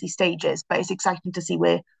infancy stages, but it's exciting to see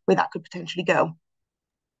where that could potentially go.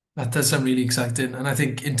 That does sound really exciting. And I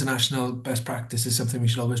think international best practice is something we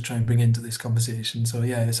should always try and bring into this conversation. So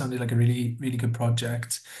yeah, it sounded like a really, really good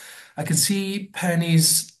project. I can see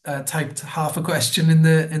Penny's typed half a question in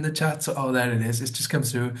the chat. So oh, there it is. It's just come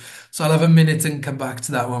through. So I'll have a minute and come back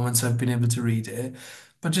to that one once I've been able to read it.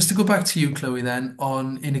 But just to go back to you, Chloe, then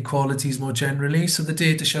on inequalities more generally. So the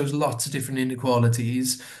data shows lots of different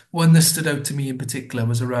inequalities. One that stood out to me in particular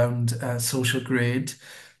was around social grade.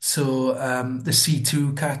 So the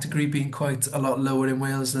C2 category being quite a lot lower in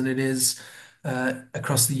Wales than it is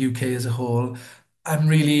across the UK as a whole. I'm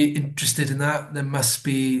really interested in that. There must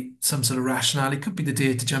be some sort of rationale. It could be the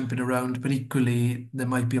data jumping around, but equally there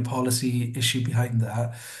might be a policy issue behind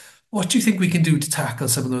that. What do you think we can do to tackle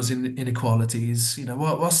some of those inequalities?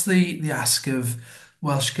 What's the ask of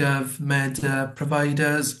Welsh Gov, Med,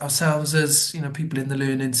 providers, ourselves as people in the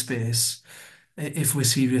learning space, if we're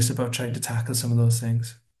serious about trying to tackle some of those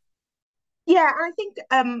things? Yeah, and I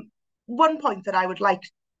think one point that I would like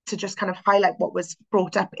to just kind of highlight what was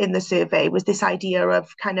brought up in the survey was this idea of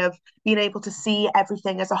kind of being able to see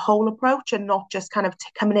everything as a whole approach and not just kind of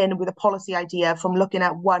coming in with a policy idea from looking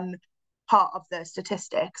at one part of the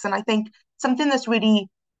statistics. And I think something that's really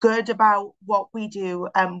good about what we do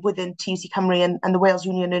within TUC Cymru and the Wales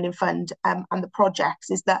Union Learning Fund and the projects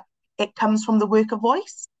is that it comes from the worker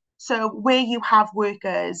voice. So where you have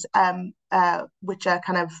workers which are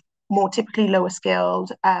kind of more typically lower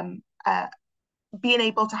skilled, being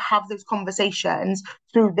able to have those conversations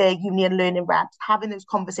through their union learning reps, having those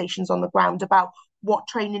conversations on the ground about what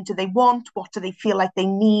training do they want, what do they feel like they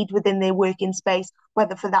need within their working space,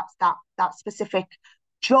 whether for that specific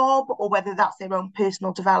job or whether that's their own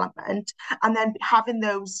personal development, and then having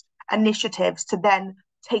those initiatives to then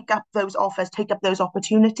take up those offers, take up those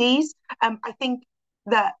opportunities. I think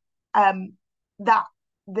that that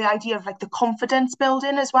the idea of like the confidence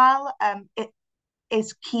building as well, it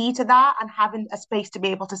is key to that, and having a space to be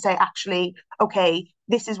able to say, actually, okay,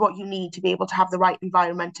 this is what you need to be able to have the right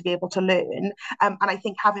environment to be able to learn. And I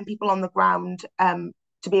think having people on the ground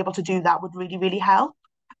to be able to do that would really, really help.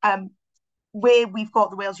 Where we've got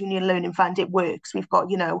the Wales Union Learning Fund, it works. We've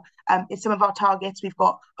got, in some of our targets, we've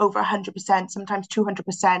got over 100%, sometimes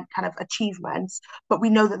 200% kind of achievements, but we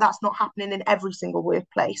know that that's not happening in every single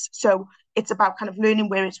workplace. So it's about kind of learning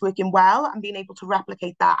where it's working well and being able to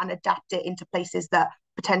replicate that and adapt it into places that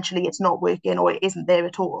potentially it's not working or it isn't there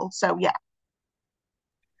at all. So yeah.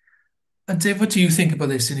 And Dave, what do you think about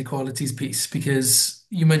this inequalities piece? Because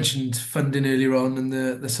you mentioned funding earlier on and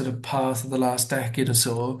the sort of path of the last decade or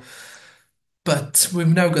so. But we've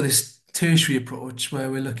now got this tertiary approach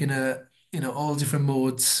where we're looking at, all different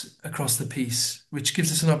modes across the piece, which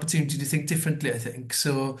gives us an opportunity to think differently, I think.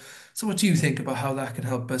 So what do you think about how that can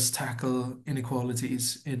help us tackle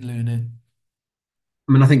inequalities in learning?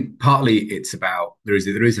 I mean, I think partly it's about there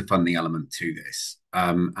is a funding element to this,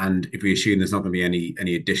 and if we assume there's not going to be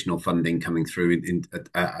any additional funding coming through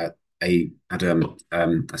at a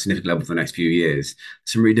significant level for the next few years,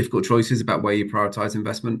 some really difficult choices about where you prioritise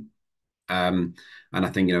investment. And I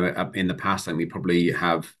think, in the past, I think we probably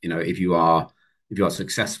have, if you are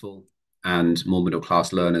successful and more middle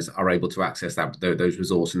class learners are able to access those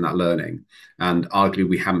resources and that learning. And arguably,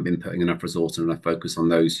 we haven't been putting enough resource and enough focus on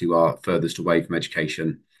those who are furthest away from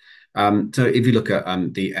education. So if you look at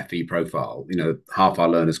the FE profile, half our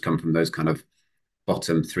learners come from those kind of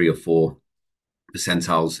bottom 3 or 4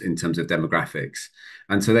 percentiles in terms of demographics,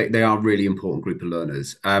 and so they are a really important group of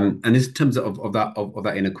learners. And in terms of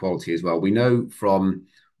that inequality as well, we know from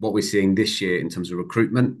what we're seeing this year in terms of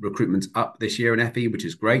recruitment's up this year in FE, which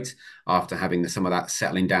is great, after having some of that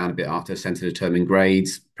settling down a bit after centre determined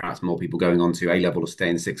grades, perhaps more people going on to A level or stay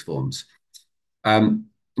in sixth forms.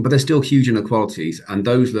 But there's still huge inequalities, and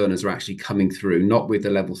those learners are actually coming through not with the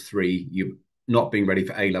level 3, you not being ready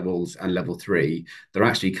for A levels and level 3. They're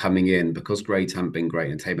actually coming in because grades haven't been great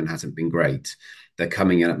and attainment hasn't been great. They're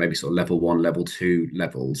coming in at maybe sort of level 1, level 2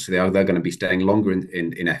 levels. So they're going to be staying longer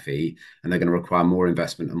in FE, and they're going to require more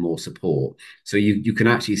investment and more support. So you can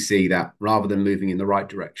actually see that rather than moving in the right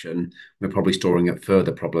direction, we're probably storing up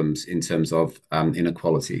further problems in terms of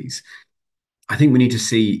inequalities. I think we need to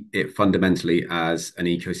see it fundamentally as an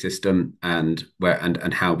ecosystem and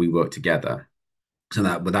how we work together. So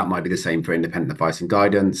that might be the same for independent advice and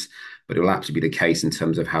guidance, but it will actually be the case in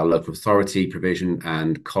terms of how local authority provision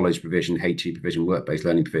and college provision, HE provision, work-based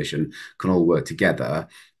learning provision can all work together.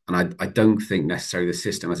 And I don't think necessarily the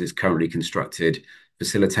system as it's currently constructed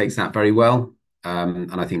facilitates that very well. And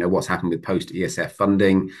I think what's happened with post ESF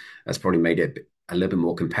funding has probably made it a little bit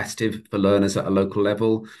more competitive for learners at a local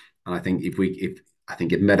level. And I think if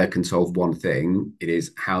Meta can solve one thing, it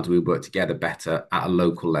is how do we work together better at a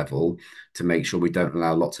local level to make sure we don't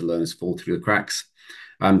allow lots of learners fall through the cracks.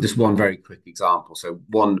 Just one very quick example. So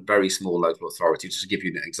one very small local authority, just to give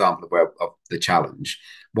you an example of the challenge.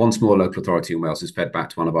 One small local authority in Wales has fed back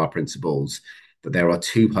to one of our principals that there are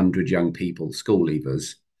 200 young people, school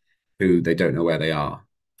leavers, who they don't know where they are,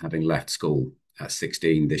 having left school at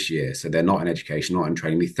 16 this year. So they're not in education, not in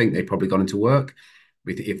training. We think they've probably gone into work.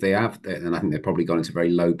 If they have, then I think they've probably gone into very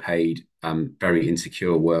low paid, very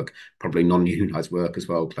insecure work, probably non-unionized work as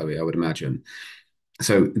well, Chloe, I would imagine.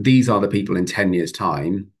 So these are the people in 10 years'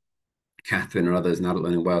 time, Catherine and others in Adult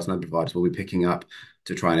Learning Wales and other providers will be picking up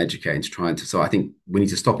to try and educate and so I think we need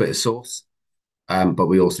to stop it at source, but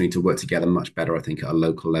we also need to work together much better, I think, at a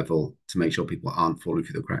local level to make sure people aren't falling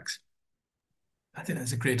through the cracks. I think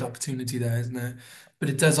there's a great opportunity there, isn't there? But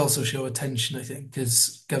it does also show attention, I think,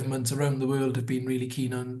 because governments around the world have been really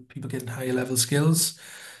keen on people getting higher level skills.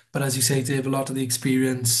 But as you say, Dave, a lot of the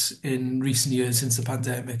experience in recent years since the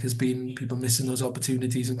pandemic has been people missing those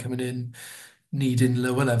opportunities and coming in needing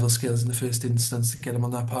lower level skills in the first instance to get them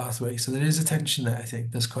on that pathway. So there is a tension there, I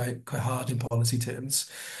think, that's quite hard in policy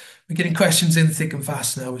terms. We're getting questions in thick and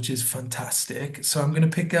fast now, which is fantastic. So I'm going to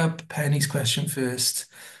pick up Penny's question first.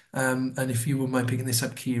 And if you wouldn't mind picking this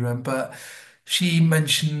up, Kieran, but she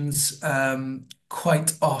mentions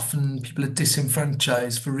quite often people are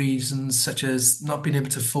disenfranchised for reasons such as not being able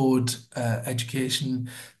to afford education,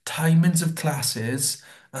 timings of classes,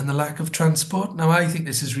 and the lack of transport. Now, I think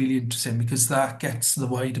this is really interesting because that gets the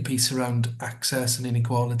wider piece around access and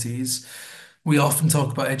inequalities. We often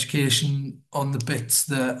talk about education on the bits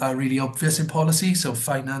that are really obvious in policy. So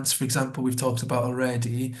finance, for example, we've talked about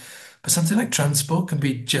already. But something like transport can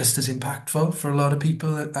be just as impactful for a lot of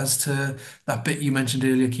people as to that bit you mentioned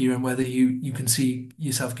earlier, Kieran, whether you can see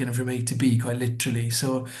yourself getting from A to B quite literally.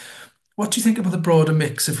 So what do you think about the broader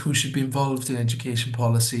mix of who should be involved in education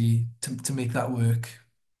policy to make that work?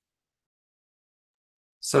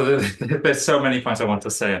 So there's so many points I want to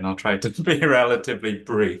say, and I'll try to be relatively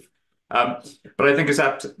brief. But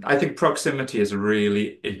I think proximity is a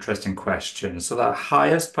really interesting question. So the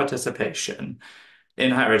highest participation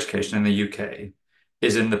in higher education in the UK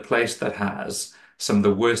is in the place that has some of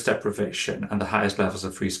the worst deprivation and the highest levels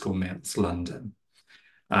of free school meals, London,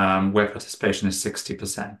 where participation is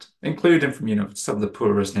 60%, including from some of the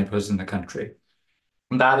poorest neighbourhoods in the country.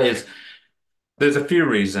 And there's a few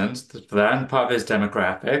reasons for that, and part of it is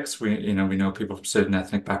demographics. We know people from certain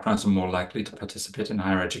ethnic backgrounds are more likely to participate in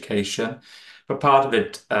higher education. But part of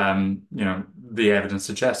it, the evidence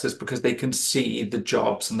suggests is because they can see the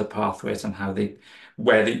jobs and the pathways and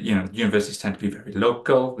where the universities tend to be very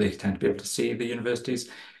local. They tend to be able to see the universities.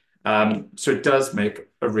 So it does make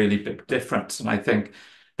a really big difference. And I think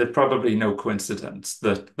there's probably no coincidence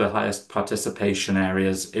that the highest participation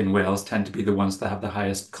areas in Wales tend to be the ones that have the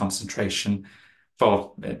highest concentration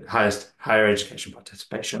for higher education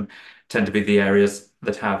participation tend to be the areas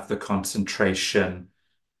that have the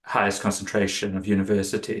highest concentration of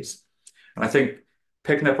universities. And I think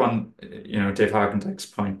picking up on, Dave Hagendyke's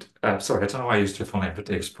point, sorry, I don't know why I used your full name for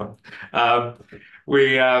Dave's point. Um,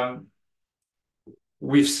 we,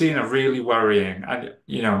 we've seen a really worrying, and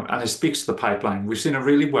it speaks to the pipeline. We've seen a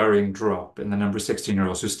really worrying drop in the number of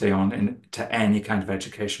 16-year-olds who stay on to any kind of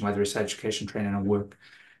education, whether it's education, training, or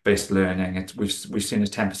work-based learning. We've seen a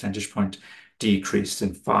 10 percentage point decrease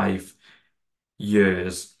in 5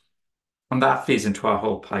 years. And that feeds into our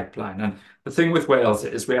whole pipeline. And the thing with Wales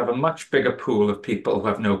is we have a much bigger pool of people who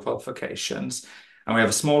have no qualifications, and we have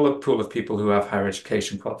a smaller pool of people who have higher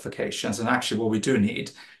education qualifications. And actually, what we do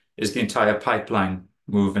need is the entire pipeline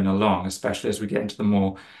moving along, especially as we get into the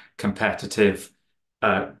more competitive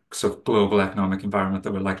sort of global economic environment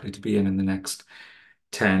that we're likely to be in the next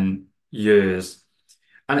 10 years.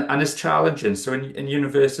 And it's challenging. So in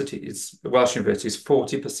universities, the Welsh universities,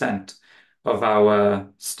 40% of our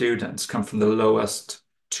students come from the lowest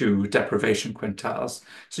two deprivation quintiles.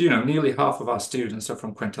 So, nearly half of our students are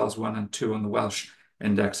from quintiles 1 and 2 on the Welsh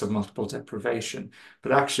index of multiple deprivation.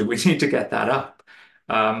 But actually, we need to get that up.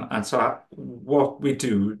 And so what we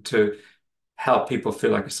do to help people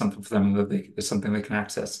feel like it's something for them and that it's something they can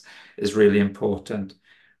access is really important.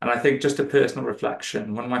 And I think just a personal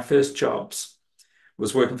reflection, one of my first jobs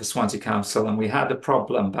was working for Swansea Council, and we had a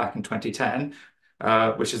problem back in 2010,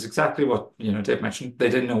 which is exactly what Dave mentioned. They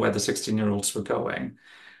didn't know where the 16-year-olds were going,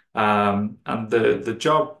 and the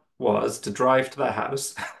job was to drive to their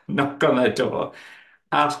house, knock on their door,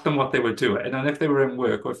 ask them what they were doing, and if they were in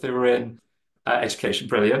work or if they were in education,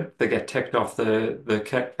 brilliant, they get ticked off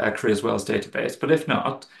the Careers Wales database. But if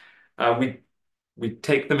not, we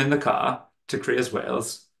take them in the car to Careers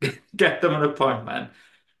Wales, get them an appointment,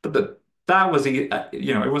 but that was, it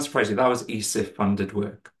won't surprise you, that was ESIF funded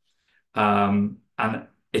work. And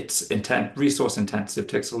it's resource intensive,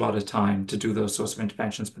 takes a lot of time to do those sorts of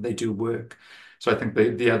interventions, but they do work. So I think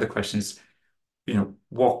the other question is,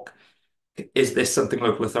 what is this something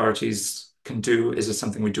local authorities can do? Is it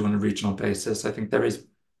something we do on a regional basis? I think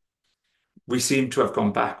we seem to have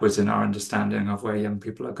gone backwards in our understanding of where young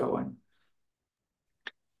people are going.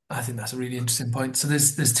 I think that's a really interesting point. So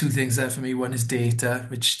there's two things there for me. One is data,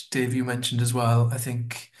 which Dave, you mentioned as well. I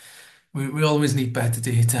think we always need better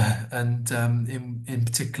data, and in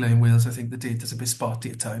particular in Wales, I think the data's a bit spotty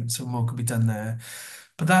at times, so more could be done there.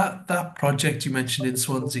 But that project you mentioned in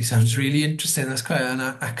Swansea sounds really interesting. That's quite an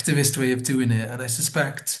activist way of doing it, and I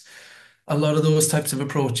suspect a lot of those types of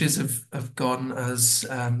approaches have gone as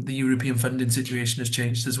the European funding situation has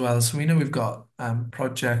changed as well. So we know we've got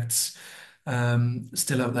projects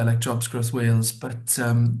still out there like Jobs Growth Wales, but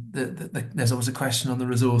there's always a question on the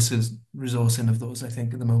resourcing of those, I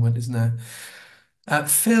think, at the moment, isn't there?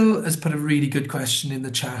 Phil has put a really good question in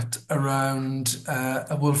the chat around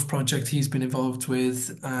a Wolf project he's been involved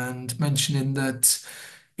with, and mentioning that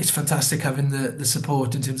it's fantastic having the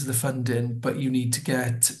support in terms of the funding, but you need to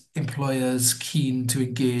get employers keen to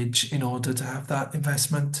engage in order to have that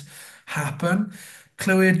investment happen.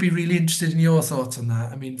 Chloe, I'd be really interested in your thoughts on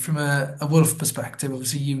that. I mean, from a Wolf perspective,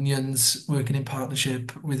 obviously unions working in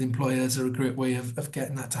partnership with employers are a great way of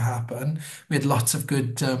getting that to happen. We had lots of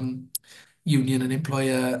good union and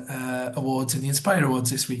employer awards in the Inspire Awards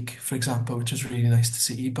this week, for example, which was really nice to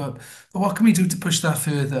see. But what can we do to push that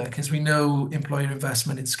further? Because we know employer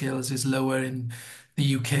investment in skills is lower in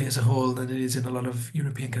the UK as a whole than it is in a lot of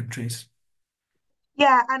European countries.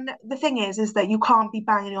 Yeah, and the thing is that you can't be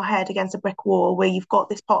banging your head against a brick wall where you've got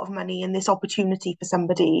this pot of money and this opportunity for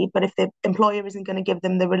somebody, but if the employer isn't going to give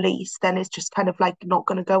them the release, then it's just kind of like not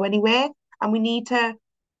going to go anywhere. And we need to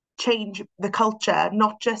change the culture,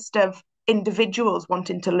 not just of individuals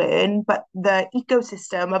wanting to learn, but the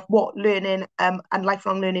ecosystem of what learning and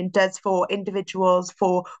lifelong learning does for individuals,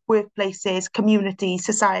 for workplaces, community,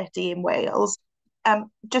 society in Wales.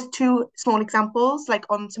 Just two small examples, like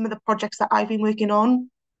on some of the projects that I've been working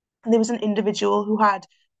on, there was an individual who had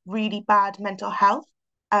really bad mental health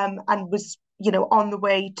and was, on the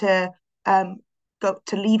way to go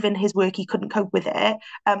to leaving his work. He couldn't cope with it.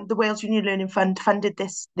 The Wales Union Learning Fund funded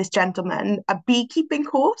this gentleman a beekeeping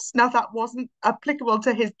course. Now that wasn't applicable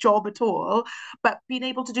to his job at all, but being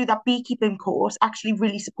able to do that beekeeping course actually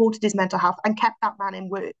really supported his mental health and kept that man in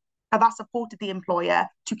work. Now that supported the employer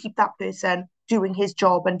to keep that person doing his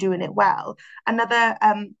job and doing it well. Another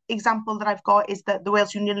example that I've got is that the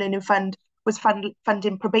Wales Union Learning Fund was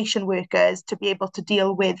funding probation workers to be able to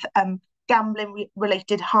deal with gambling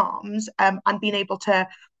related harms and being able to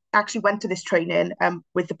actually went to this training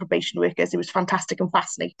with the probation workers. It was fantastic and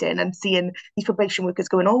fascinating, and seeing these probation workers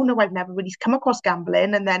going, oh no, I've never really come across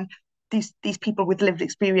gambling, and then these people with lived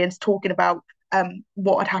experience talking about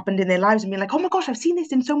what had happened in their lives and being like, oh my gosh, I've seen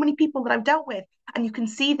this in so many people that I've dealt with. And you can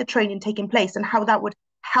see the training taking place and how that would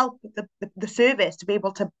help the service to be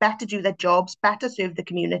able to better do their jobs, better serve the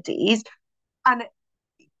communities. And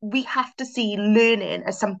we have to see learning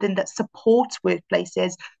as something that supports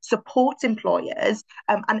workplaces, supports employers,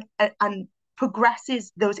 and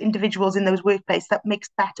progresses those individuals in those workplaces, that makes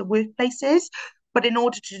better workplaces. But in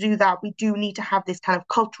order to do that, we do need to have this kind of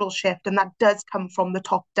cultural shift, and that does come from the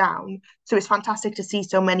top down. So it's fantastic to see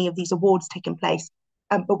so many of these awards taking place,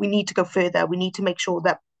 but we need to go further. We need to make sure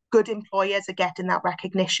that good employers are getting that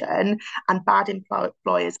recognition and bad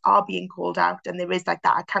employers are being called out, and there is like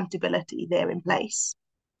that accountability there in place.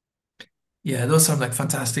 Yeah, those sound like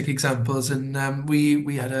fantastic examples. And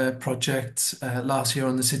we had a project last year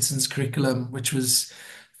on the citizens curriculum, which was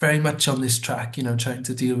very much on this track, trying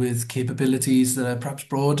to deal with capabilities that are perhaps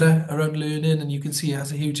broader around learning. And you can see it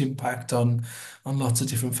has a huge impact on lots of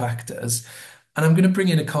different factors. And I'm going to bring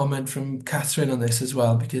in a comment from Catherine on this as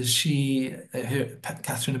well, because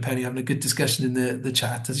Catherine and Penny having a good discussion in the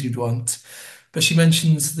chat as you'd want. But she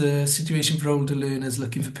mentions the situation for older learners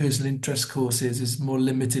looking for personal interest courses is more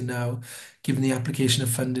limited now, given the application of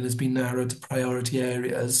funding has been narrowed to priority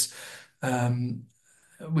areas, um,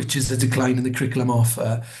 which is a decline in the curriculum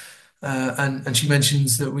offer. And she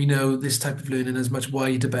mentions that we know this type of learning has much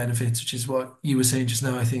wider benefits, which is what you were saying just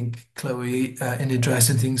now, I think, Chloe, in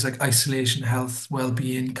addressing things like isolation, health,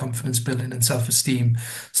 well-being, confidence building, and self-esteem.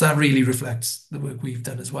 So that really reflects the work we've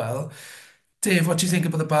done as well. Dave, what do you think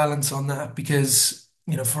about the balance on that? Because,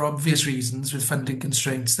 for obvious reasons, with funding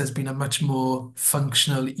constraints, there's been a much more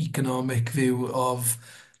functional economic view of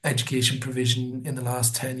education provision in the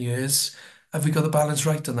last 10 years. Have we got the balance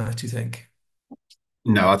right on that, do you think?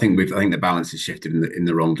 No, I think the balance has shifted in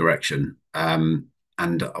the wrong direction. And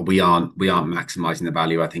we aren't maximizing the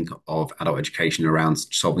value, I think, of adult education around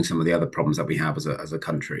solving some of the other problems that we have as a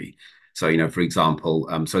country. So, for example,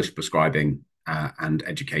 social prescribing and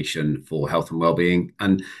education for health and well-being,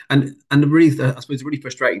 and really, I suppose the really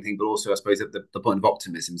frustrating thing, but also I suppose the point of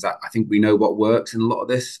optimism is that I think we know what works in a lot of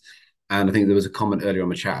this. And I think there was a comment earlier on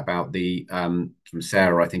the chat about the from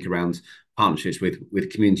Sarah, I think, around partnerships with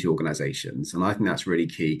community organisations, and I think that's really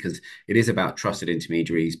key because it is about trusted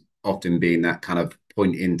intermediaries often being that kind of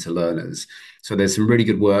point into learners. So there's some really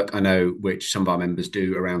good work I know which some of our members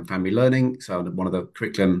do around family learning. So one of the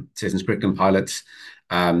citizens curriculum pilots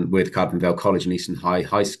with Cardiff Vale College and Easton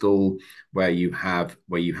High School, where you have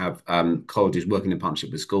colleges working in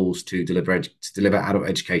partnership with schools to deliver adult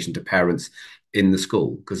education to parents in the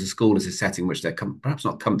school, because the school is a setting which they're perhaps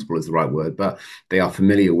not comfortable is the right word, but they are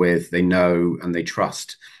familiar with, they know, and they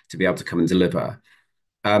trust to be able to come and deliver.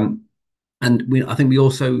 I think we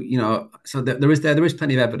also, so there is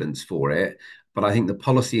plenty of evidence for it, but I think the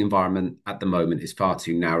policy environment at the moment is far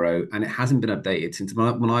too narrow, and it hasn't been updated since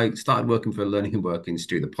when I started working for Learning and Work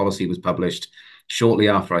Institute. The policy was published shortly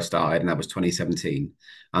after I started, and that was 2017.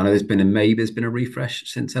 I know there's been a refresh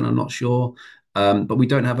since then. I'm not sure, but we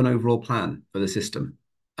don't have an overall plan for the system.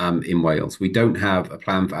 In Wales, we don't have a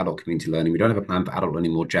plan for adult community learning. We don't have a plan for adult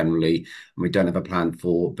learning more generally, and we don't have a plan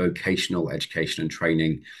for vocational education and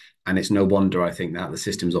training. And it's no wonder, I think, that the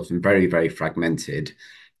system is often very, very fragmented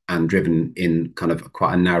and driven in kind of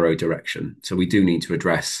quite a narrow direction. So we do need to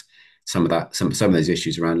address some of those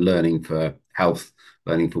issues around learning for health,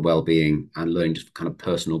 learning for well-being, and learning just for kind of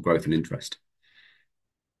personal growth and interest.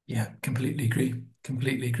 Yeah, completely agree.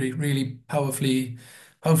 Completely agree. Really powerfully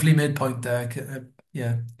made point there.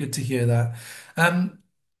 Yeah, good to hear that. Um,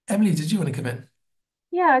 Emily, did you want to come in?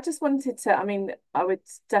 Yeah, I just wanted to, I mean, I would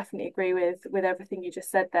definitely agree with everything you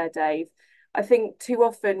just said there, Dave. I think too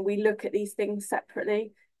often we look at these things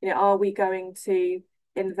separately. Are we going to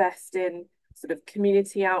invest in sort of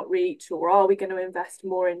community outreach, or are we going to invest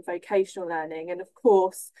more in vocational learning? And of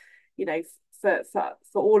course, you know, for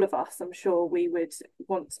all of us, I'm sure we would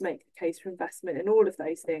want to make a case for investment in all of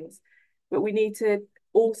those things, but we need to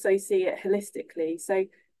also see it holistically. So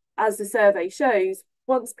as the survey shows,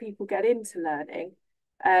 once people get into learning,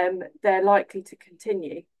 they're likely to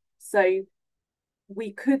continue. So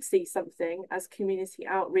we could see something as community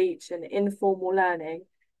outreach and informal learning,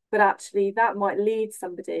 but actually that might lead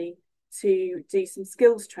somebody to do some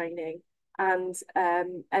skills training and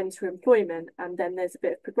enter employment, and then there's a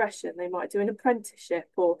bit of progression. They might do an apprenticeship,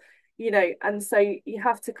 or and so you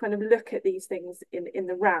have to kind of look at these things in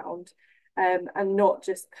the round, and not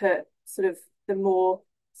just put sort of the more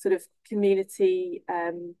sort of community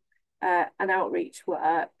and outreach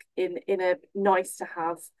work in a nice to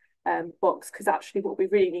have box, because actually what we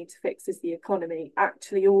really need to fix is the economy.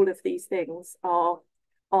 Actually, all of these things are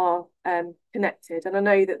connected. And I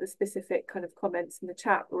know that the specific kind of comments in the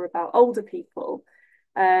chat were about older people,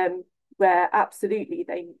 where absolutely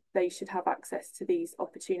they should have access to these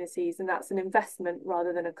opportunities, and that's an investment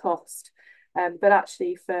rather than a cost. But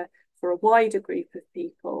actually, for a wider group of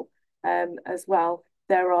people as well,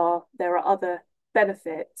 there are other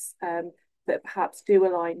benefits that perhaps do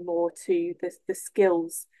align more to the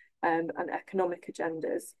skills and economic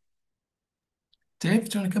agendas. Dave,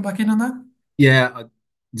 do you want to come back in on that? Yeah, I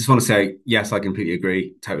just want to say, yes, I completely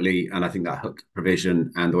agree, totally. And I think that hook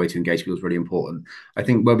provision and the way to engage people is really important. I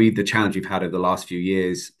think maybe the challenge we've had over the last few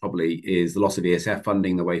years probably is the loss of ESF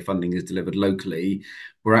funding, the way funding is delivered locally.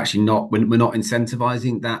 We're not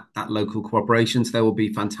incentivizing that local cooperation. So there will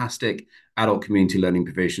be fantastic adult community learning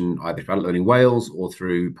provision, either through Adult Learning Wales or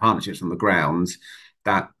through partnerships on the ground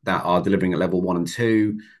that are delivering at level 1 and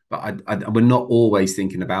 2. But we're not always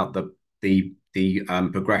thinking about the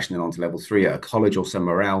progression onto level 3 at a college or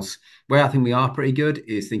somewhere else. Where I think we are pretty good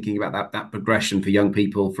is thinking about that progression for young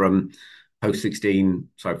people from from 16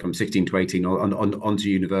 to 18 onto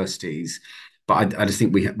universities. But I just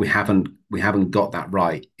think we haven't got that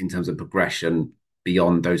right in terms of progression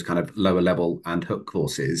beyond those kind of lower level and hook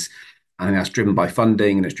courses. I think that's driven by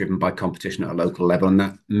funding and it's driven by competition at a local level, and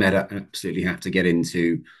that Meta absolutely have to get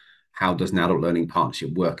into how does an adult learning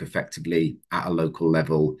partnership work effectively at a local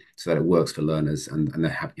level so that it works for learners and they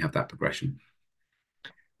have that progression.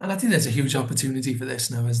 And I think there's a huge opportunity for this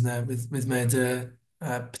now, isn't there, with Meda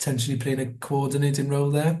potentially playing a coordinating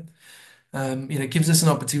role there. It gives us an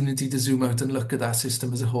opportunity to zoom out and look at that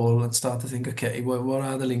system as a whole and start to think, okay, what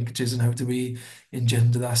are the linkages and how do we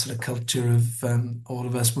engender that sort of culture of all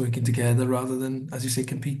of us working together rather than, as you say,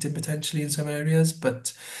 competing potentially in some areas.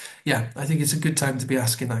 But yeah, I think it's a good time to be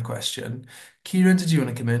asking that question. Kieran, did you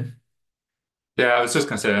want to come in? Yeah, I was just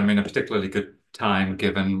going to say, I mean, a particularly good time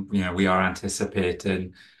given, we are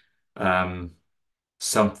anticipating um,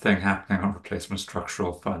 something happening on replacement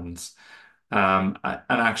structural funds. And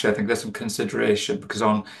actually, I think there's some consideration because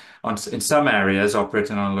in some areas,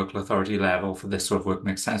 operating on a local authority level for this sort of work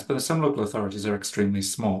makes sense, but some local authorities are extremely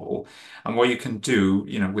small. And what you can do,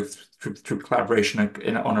 through collaboration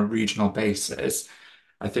on a regional basis,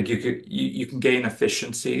 I think you can gain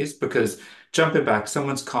efficiencies because jumping back,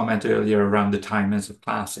 someone's comment earlier around the timings of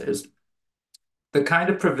classes, the kind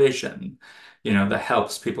of provision, that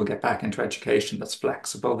helps people get back into education that's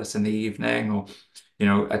flexible, that's in the evening or,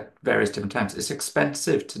 at various different times, it's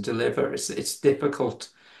expensive to deliver. It's difficult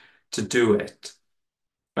to do it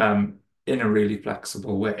in a really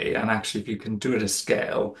flexible way. And actually, if you can do it at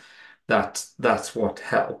scale, that's what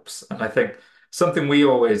helps. And I think something we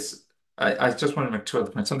always, I just want to make two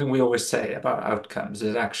other points. Something we always say about outcomes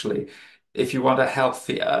is actually, if you want a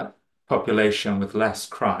healthier population with less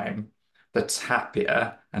crime, that's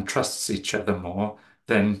happier and trusts each other more,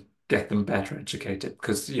 then get them better educated.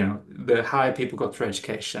 Because, the higher people go through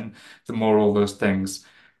education, the more all those things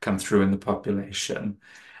come through in the population.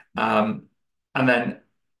 And then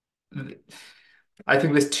I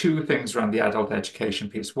think there's two things around the adult education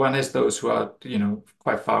piece. One is those who are,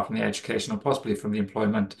 quite far from the education or possibly from the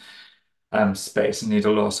employment space and need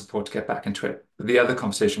a lot of support to get back into it. The other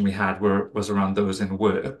conversation we had was around those in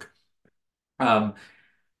work. Um,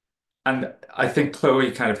 and I think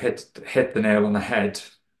Chloe kind of hit the nail on the head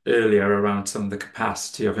earlier around some of the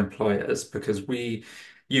capacity of employers because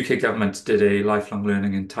UK government did a lifelong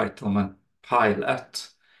learning entitlement pilot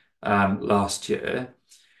last year,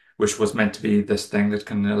 which was meant to be this thing that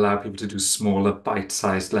can allow people to do smaller,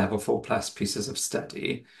 bite-sized level 4+ pieces of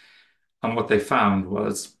study. And what they found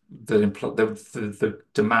was that the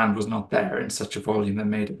demand was not there in such a volume that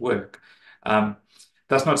made it work.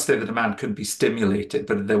 That's not to say the demand couldn't be stimulated,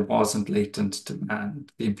 but there wasn't latent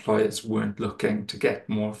demand. The employers weren't looking to get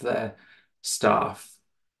more of their staff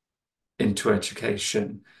into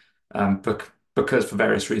education because for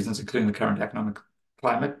various reasons, including the current economic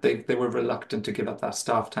climate, they were reluctant to give up that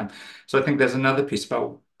staff time. So I think there's another piece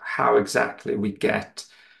about how exactly we get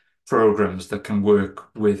programs that can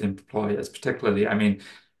work with employers, particularly, I mean,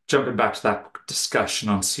 jumping back to that discussion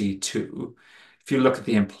on C2, if you look at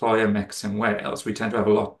the employer mix in Wales, we tend to have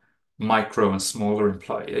a lot micro and smaller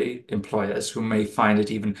employers who may find it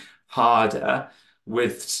even harder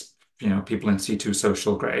with people in C2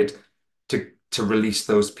 social grade to release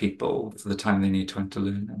those people for the time they need to enter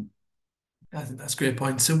learning. I think that's a great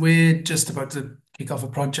point. So we're just about to kick off a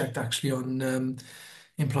project actually on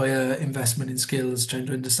employer investment in skills, trying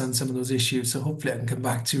to understand some of those issues. So hopefully I can come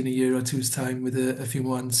back to you in a year or two's time with a few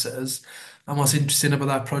more answers. And what's interesting about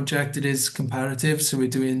that project, it is comparative. So we're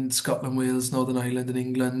doing Scotland, Wales, Northern Ireland, and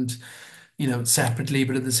England, separately,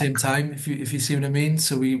 but at the same time, if you see what I mean.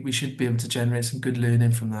 So we should be able to generate some good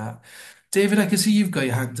learning from that. David, I can see you've got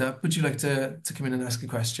your hand up. Would you like to come in and ask a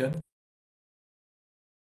question?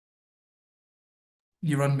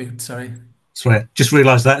 You're on mute, sorry. Sorry, just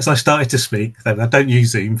realised that as I started to speak, that I don't use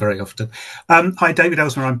Zoom very often. Hi, David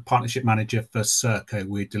Ellsmer. I'm Partnership Manager for Serco.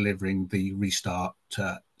 We're delivering the Restart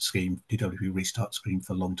scheme, DWP Restart scheme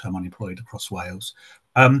for long-term unemployed across Wales.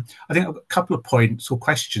 I think I've got a couple of points or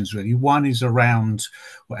questions, really. One is around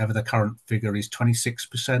whatever the current figure is,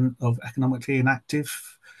 26% of economically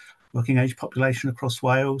inactive working age population across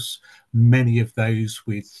Wales, many of those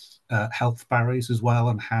with health barriers as well,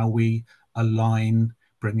 and how we align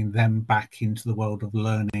bringing them back into the world of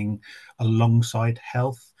learning alongside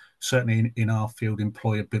health. Certainly in our field,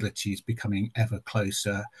 employability is becoming ever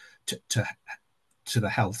closer to the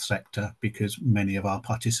health sector because many of our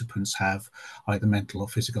participants have either mental or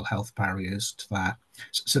physical health barriers to that.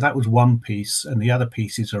 So that was one piece. And the other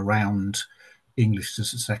piece is around English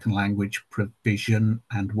as a second language provision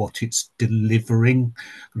and what it's delivering.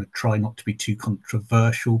 I'm going to try not to be too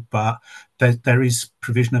controversial, but there is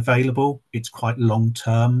provision available. It's quite long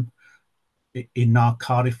term. In our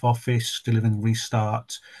Cardiff office, delivering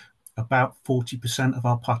Restart, about 40% of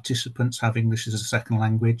our participants have English as a second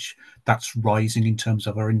language. That's rising in terms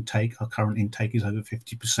of our intake. Our current intake is over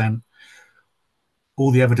 50%.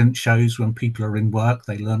 All the evidence shows when people are in work,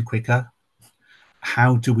 they learn quicker.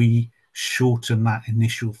 How do we shorten that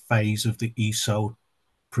initial phase of the ESOL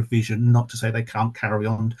provision? Not to say they can't carry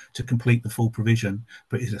on to complete the full provision,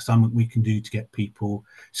 but is there something we can do to get people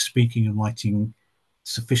speaking and writing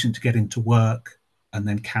sufficient to get into work and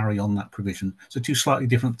then carry on that provision? So two slightly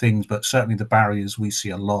different things, but certainly the barriers we see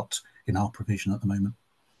a lot in our provision at the moment.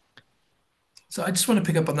 So I just want to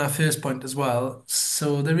pick up on that first point as well.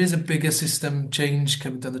 So there is a bigger system change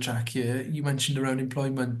coming down the track here. You mentioned around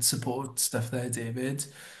employment support stuff there, David.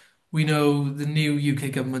 We know the new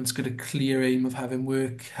UK government's got a clear aim of having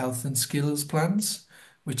work, health, and skills plans,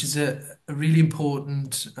 which is a really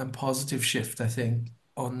important and positive shift, I think,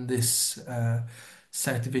 on this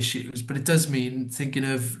set of issues. But it does mean thinking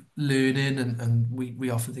of learning, and we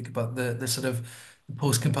often think about the sort of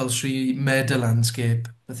post-compulsory meta landscape.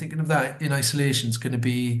 But thinking of that in isolation is going to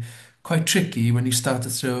be quite tricky when you start to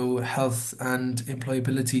throw health and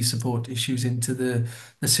employability support issues into the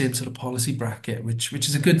same sort of policy bracket, which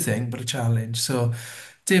is a good thing, but a challenge. So,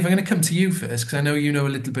 Dave, I'm going to come to you first because I know you know a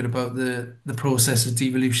little bit about the process of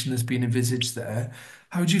devolution that's been envisaged there.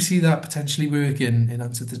 How do you see that potentially working in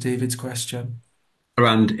answer to David's question?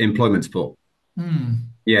 Around employment support. Hmm.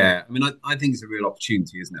 Yeah, I mean, I think it's a real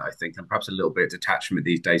opportunity, isn't it? I think, and perhaps a little bit detached from it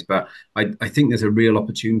these days, but I think there's a real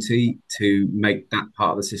opportunity to make that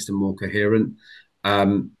part of the system more coherent. At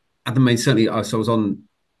the main, certainly, so I was on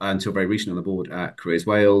until very recently on the board at Careers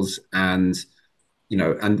Wales, and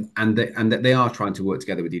they are trying to work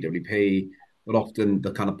together with DWP, but often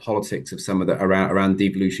the kind of politics of some of the around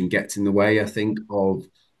devolution gets in the way, I think, of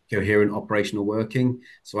coherent operational working.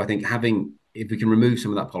 So I think having if we can remove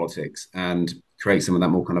some of that politics and create some of that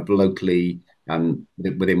more kind of locally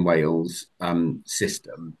within Wales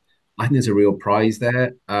system, I think there's a real prize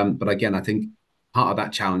there. But again, I think part of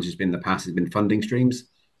that challenge has been in the past has been funding streams.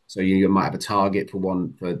 So you might have a target for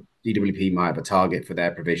DWP might have a target for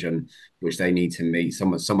their provision, which they need to meet.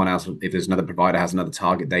 Someone else, if there's another provider has another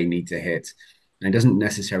target they need to hit. And it doesn't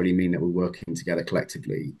necessarily mean that we're working together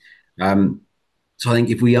collectively. So I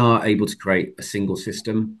think if we are able to create a single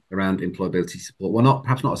system around employability support, well,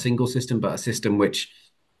 perhaps not a single system, but a system which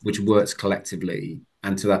works collectively,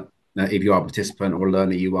 and to that, if you are a participant or a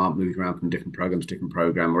learner, you aren't moving around from different programs to different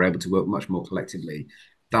program, we're able to work much more collectively.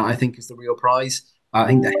 That I think is the real prize. I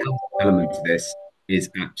think the health element to this is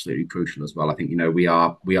absolutely crucial as well. I think we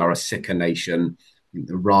are a sicker nation.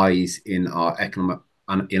 The rise in our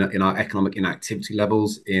economic inactivity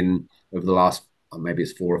levels in over the last maybe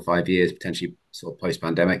it's 4 or 5 years, potentially sort of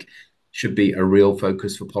post-pandemic, should be a real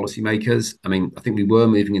focus for policymakers. I mean, I think we were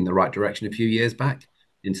moving in the right direction a few years back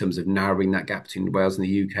in terms of narrowing that gap between Wales and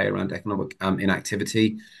the UK around economic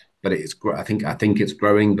inactivity. But I think it's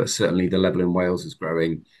growing, but certainly the level in Wales is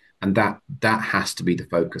growing, and that has to be the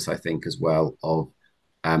focus, I think, as well of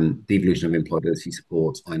the evolution of employability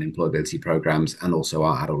support and employability programs, and also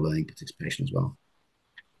our adult learning participation as well.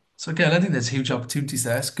 So again, I think there's huge opportunities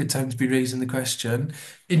there. It's a good time to be raising the question.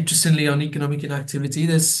 Interestingly, on economic inactivity,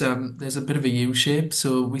 there's a bit of a U shape.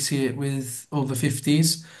 So we see it with over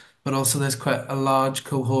 50s. but also there's quite a large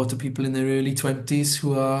cohort of people in their early 20s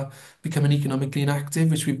who are becoming economically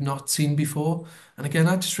inactive, which we've not seen before. And again,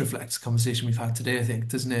 that just reflects the conversation we've had today, I think,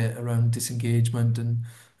 doesn't it, around disengagement and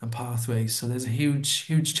pathways. So there's a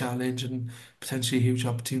huge challenge and potentially a huge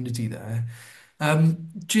opportunity there.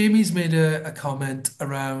 Jamie's made a comment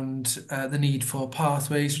around the need for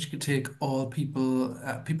pathways, which could take people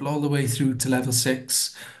all the way through to level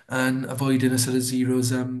 6, and avoiding a sort of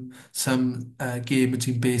zero-sum game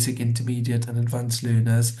between basic, intermediate, and advanced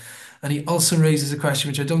learners. And he also raises a question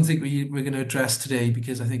which I don't think we're going to address today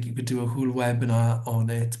because I think you could do a whole webinar on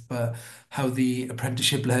it, but how the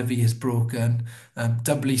apprenticeship levy is broken,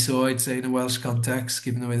 doubly so, I'd say, in a Welsh context,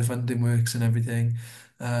 given the way the funding works and everything,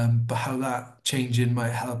 but how that changing might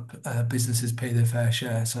help businesses pay their fair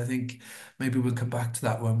share. So I think maybe we'll come back to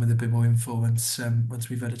that one with a bit more info once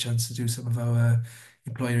we've had a chance to do some of our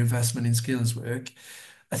employer investment in skills work.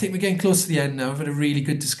 I think we're getting close to the end now. We've had a really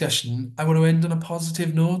good discussion. I want to end on a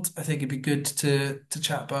positive note. I think it'd be good to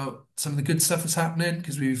chat about some of the good stuff that's happening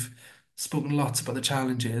because we've spoken lots about the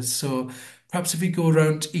challenges. So perhaps if we go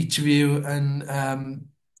around each of you and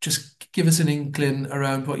just give us an inkling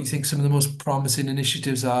around what you think some of the most promising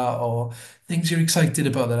initiatives are or things you're excited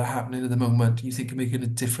about that are happening at the moment you think are making a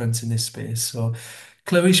difference in this space. So,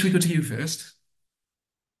 Chloe, should we go to you first?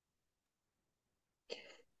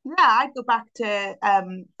 Yeah, I'd go back to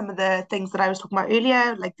some of the things that I was talking about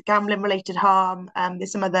earlier, like the gambling related harm.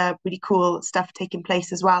 There's some other really cool stuff taking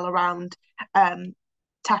place as well around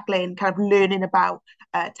tackling, kind of learning about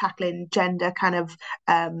tackling gender, kind of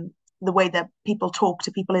the way that people talk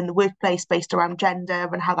to people in the workplace based around gender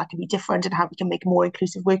and how that can be different and how we can make more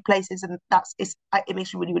inclusive workplaces. And it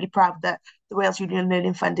makes me really, really proud that the Wales Union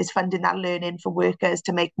Learning Fund is funding that learning for workers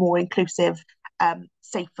to make more inclusive,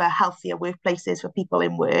 safer, healthier workplaces for people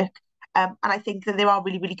in work. And I think that there are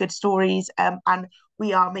really, really good stories, and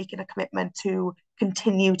we are making a commitment to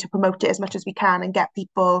continue to promote it as much as we can and get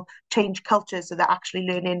people change cultures so that actually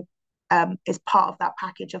learning is part of that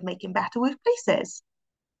package of making better workplaces.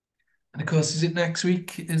 And of course, is it next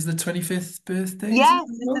week? Is the 25th birthday? Yes,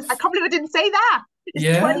 I can't believe I didn't say that. It's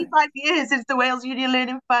Yeah. 25 years since the Wales Union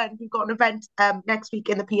Learning Fund. We've got an event next week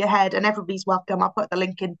in the Pier Head, and everybody's welcome. I'll put the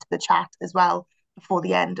link into the chat as well before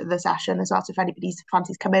the end of the session as well. So if anybody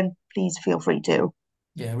fancies come in, please feel free to.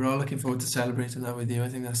 Yeah, we're all looking forward to celebrating that with you. I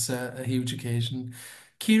think that's a huge occasion.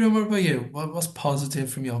 Kieran, what about you? What's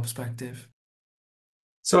positive from your perspective?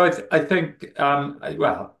 So I think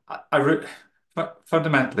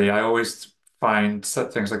fundamentally I always find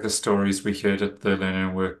things like the stories we heard at the Learning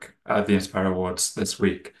and Work at the Inspire Awards this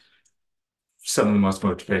week some of the most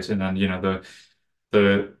motivating, and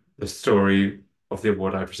the story of the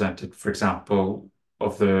award I presented, for example,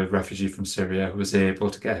 of the refugee from Syria who was able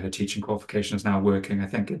to get her teaching qualifications, now working, I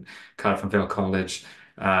think, in Cardiff and Vale College,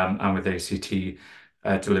 and with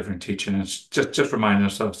ACT, delivering teaching, and it's just reminding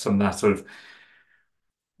us of some of that sort of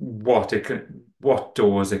what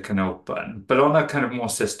doors it can open. But on a kind of more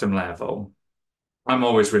system level, I'm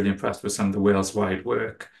always really impressed with some of the Wales-wide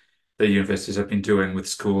work the universities have been doing with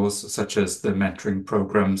schools, such as the mentoring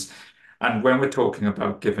programs. And when we're talking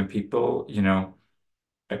about giving people,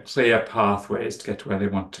 a clear pathways to get to where they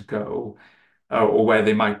want to go, or where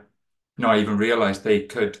they might not even realize they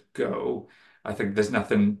could go, I think there's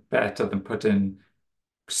nothing better than putting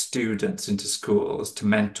students into schools to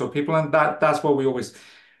mentor people. And that's what we always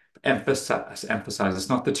emphasize. It's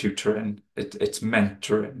not the tutoring, it's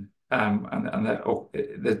mentoring.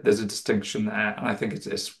 There's a distinction there, and I think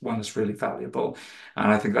it's one that's really valuable.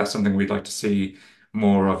 And I think that's something we'd like to see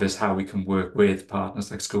more of, is how we can work with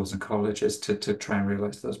partners like schools and colleges to try and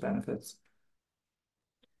realize those benefits.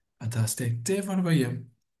 Fantastic. Dave, what about you?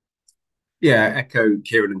 Yeah, echo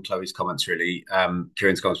Kieran and Chloe's comments really.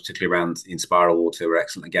 Kieran's comments particularly around the Inspire Awards, who were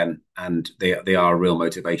excellent again, and they are a real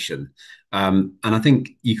motivation. And I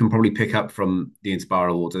think you can probably pick up from the Inspire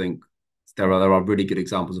Awards. I think there are really good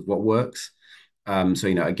examples of what works. So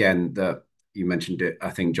again, you mentioned it,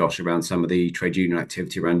 I think, Josh, around some of the trade union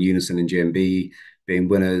activity around Unison and GMB being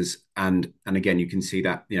winners, and again you can see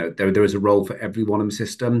that there is a role for everyone in the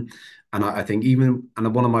system. And I think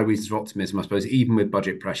one of my reasons for optimism, I suppose, even with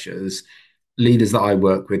budget pressures, leaders that I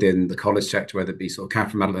work with in the college sector, whether it be sort of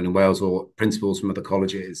Catherine Madeline in Wales or principals from other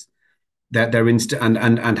colleges, their instinct,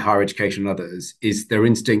 and higher education and others, is their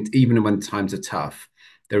instinct, even when times are tough,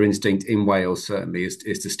 their instinct in Wales certainly is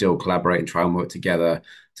to still collaborate and try and work together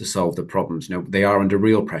to solve the problems. They are under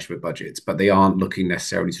real pressure with budgets, but they aren't looking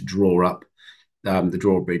necessarily to draw up the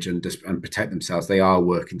drawbridge and protect themselves. They are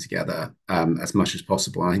working together as much as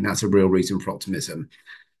possible. I think that's a real reason for optimism.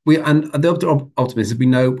 And the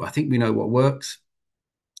optimism, I think we know what works.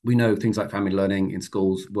 We know things like family learning in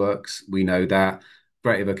schools works. We know that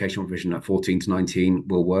greater vocational provision at 14 to 19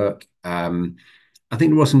 will work. I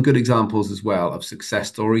think there are some good examples as well of success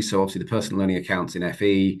stories. So obviously the personal learning accounts in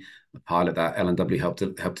FE, the pilot that L&W helped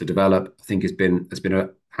to develop, I think has been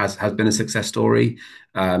a success story.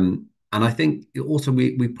 And I think also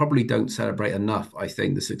we probably don't celebrate enough, I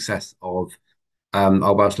think, the success of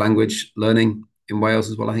our Welsh language learning in Wales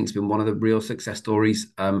as well. I think it's been one of the real success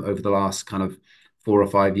stories over the last kind of 4 or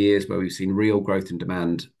 5 years, where we've seen real growth in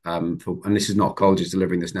demand for, and this is not colleges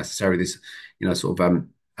delivering this necessarily. This,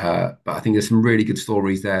 but I think there's some really good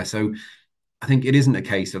stories there. So I think it isn't a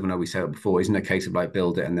case of, I know we said it before, it isn't a case of like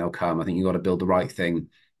build it and they'll come. I think you've got to build the right thing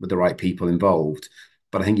with the right people involved.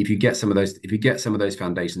 But I think if you get some of those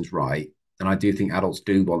foundations right, then I do think adults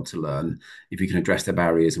do want to learn if you can address their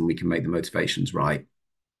barriers and we can make the motivations right.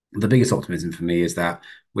 The biggest optimism for me is that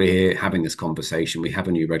we're having this conversation. We have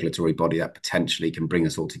a new regulatory body that potentially can bring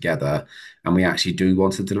us all together, and we actually do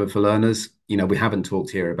want to deliver for learners. We haven't talked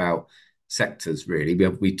here about sectors really.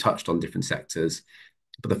 We touched on different sectors,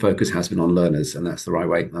 but the focus has been on learners, and that's the right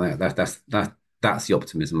way. That's the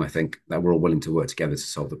optimism, I think, that we're all willing to work together to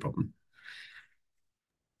solve the problem.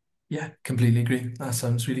 Yeah, completely agree. That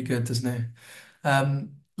sounds really good, doesn't it?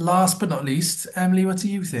 Last but not least, Emily, what do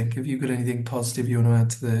you think? Have you got anything positive you want to add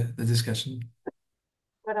to the discussion?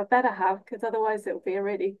 Well, I better have, because otherwise it will be a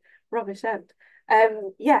really rubbish end.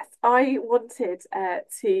 Yes, I wanted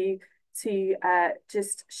to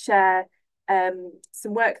just share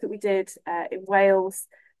some work that we did in Wales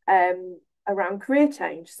around career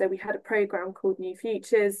change. So we had a programme called New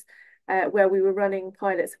Futures, where we were running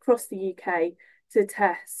pilots across the UK to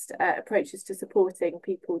test approaches to supporting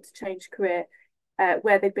people to change career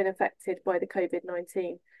where they'd been affected by the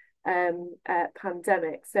COVID-19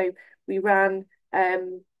 pandemic. So we ran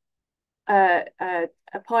a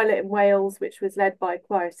pilot in Wales, which was led by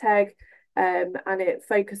Arolwg, and it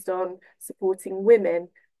focused on supporting women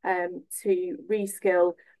to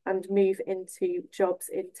reskill and move into jobs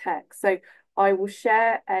in tech. So I will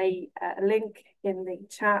share a link in the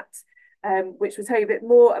chat, which will tell you a bit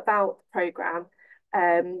more about the programme.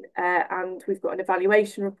 And we've got an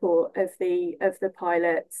evaluation report of the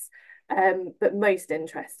pilots. But most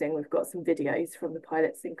interesting, we've got some videos from the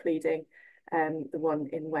pilots, including the one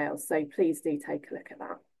in Wales. So please do take a look at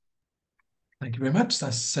that. Thank you very much.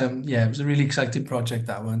 That's yeah, it was a really exciting project,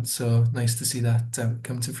 that one. So nice to see that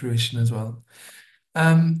come to fruition as well.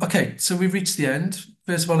 Okay, so we've reached the end.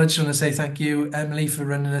 First of all, I just want to say thank you, Emily, for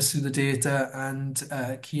running us through the data, and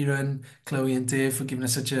Kieran, Chloe, and Dave for giving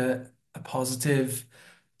us such a positive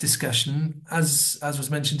discussion. As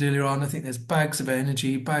was mentioned earlier on, I think there's bags of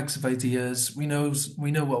energy, bags of ideas. We know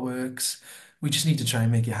what works. We just need to try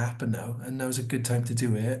and make it happen now, and now's a good time to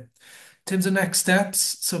do it. In terms of next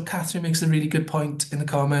steps, so Catherine makes a really good point in the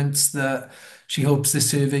comments that she hopes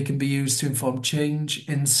this survey can be used to inform change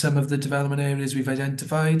in some of the development areas we've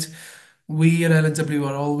identified. We at L&W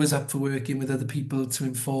are always up for working with other people to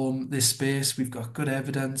inform this space. We've got good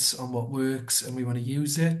evidence on what works and we want to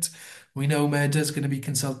use it. We know Meda's going to be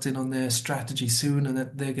consulting on their strategy soon, and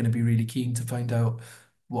that they're going to be really keen to find out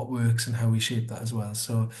what works and how we shape that as well.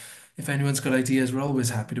 So if anyone's got ideas, we're always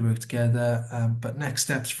happy to work together. But next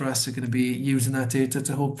steps for us are going to be using that data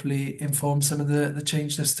to hopefully inform some of the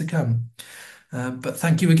change that's to come. But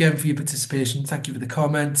thank you again for your participation. Thank you for the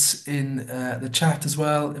comments in the chat as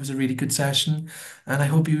well. It was a really good session, and I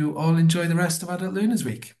hope you all enjoy the rest of Adult Learners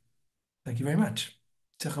Week. Thank you very much.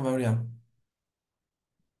 Diolch yn fawr iawn.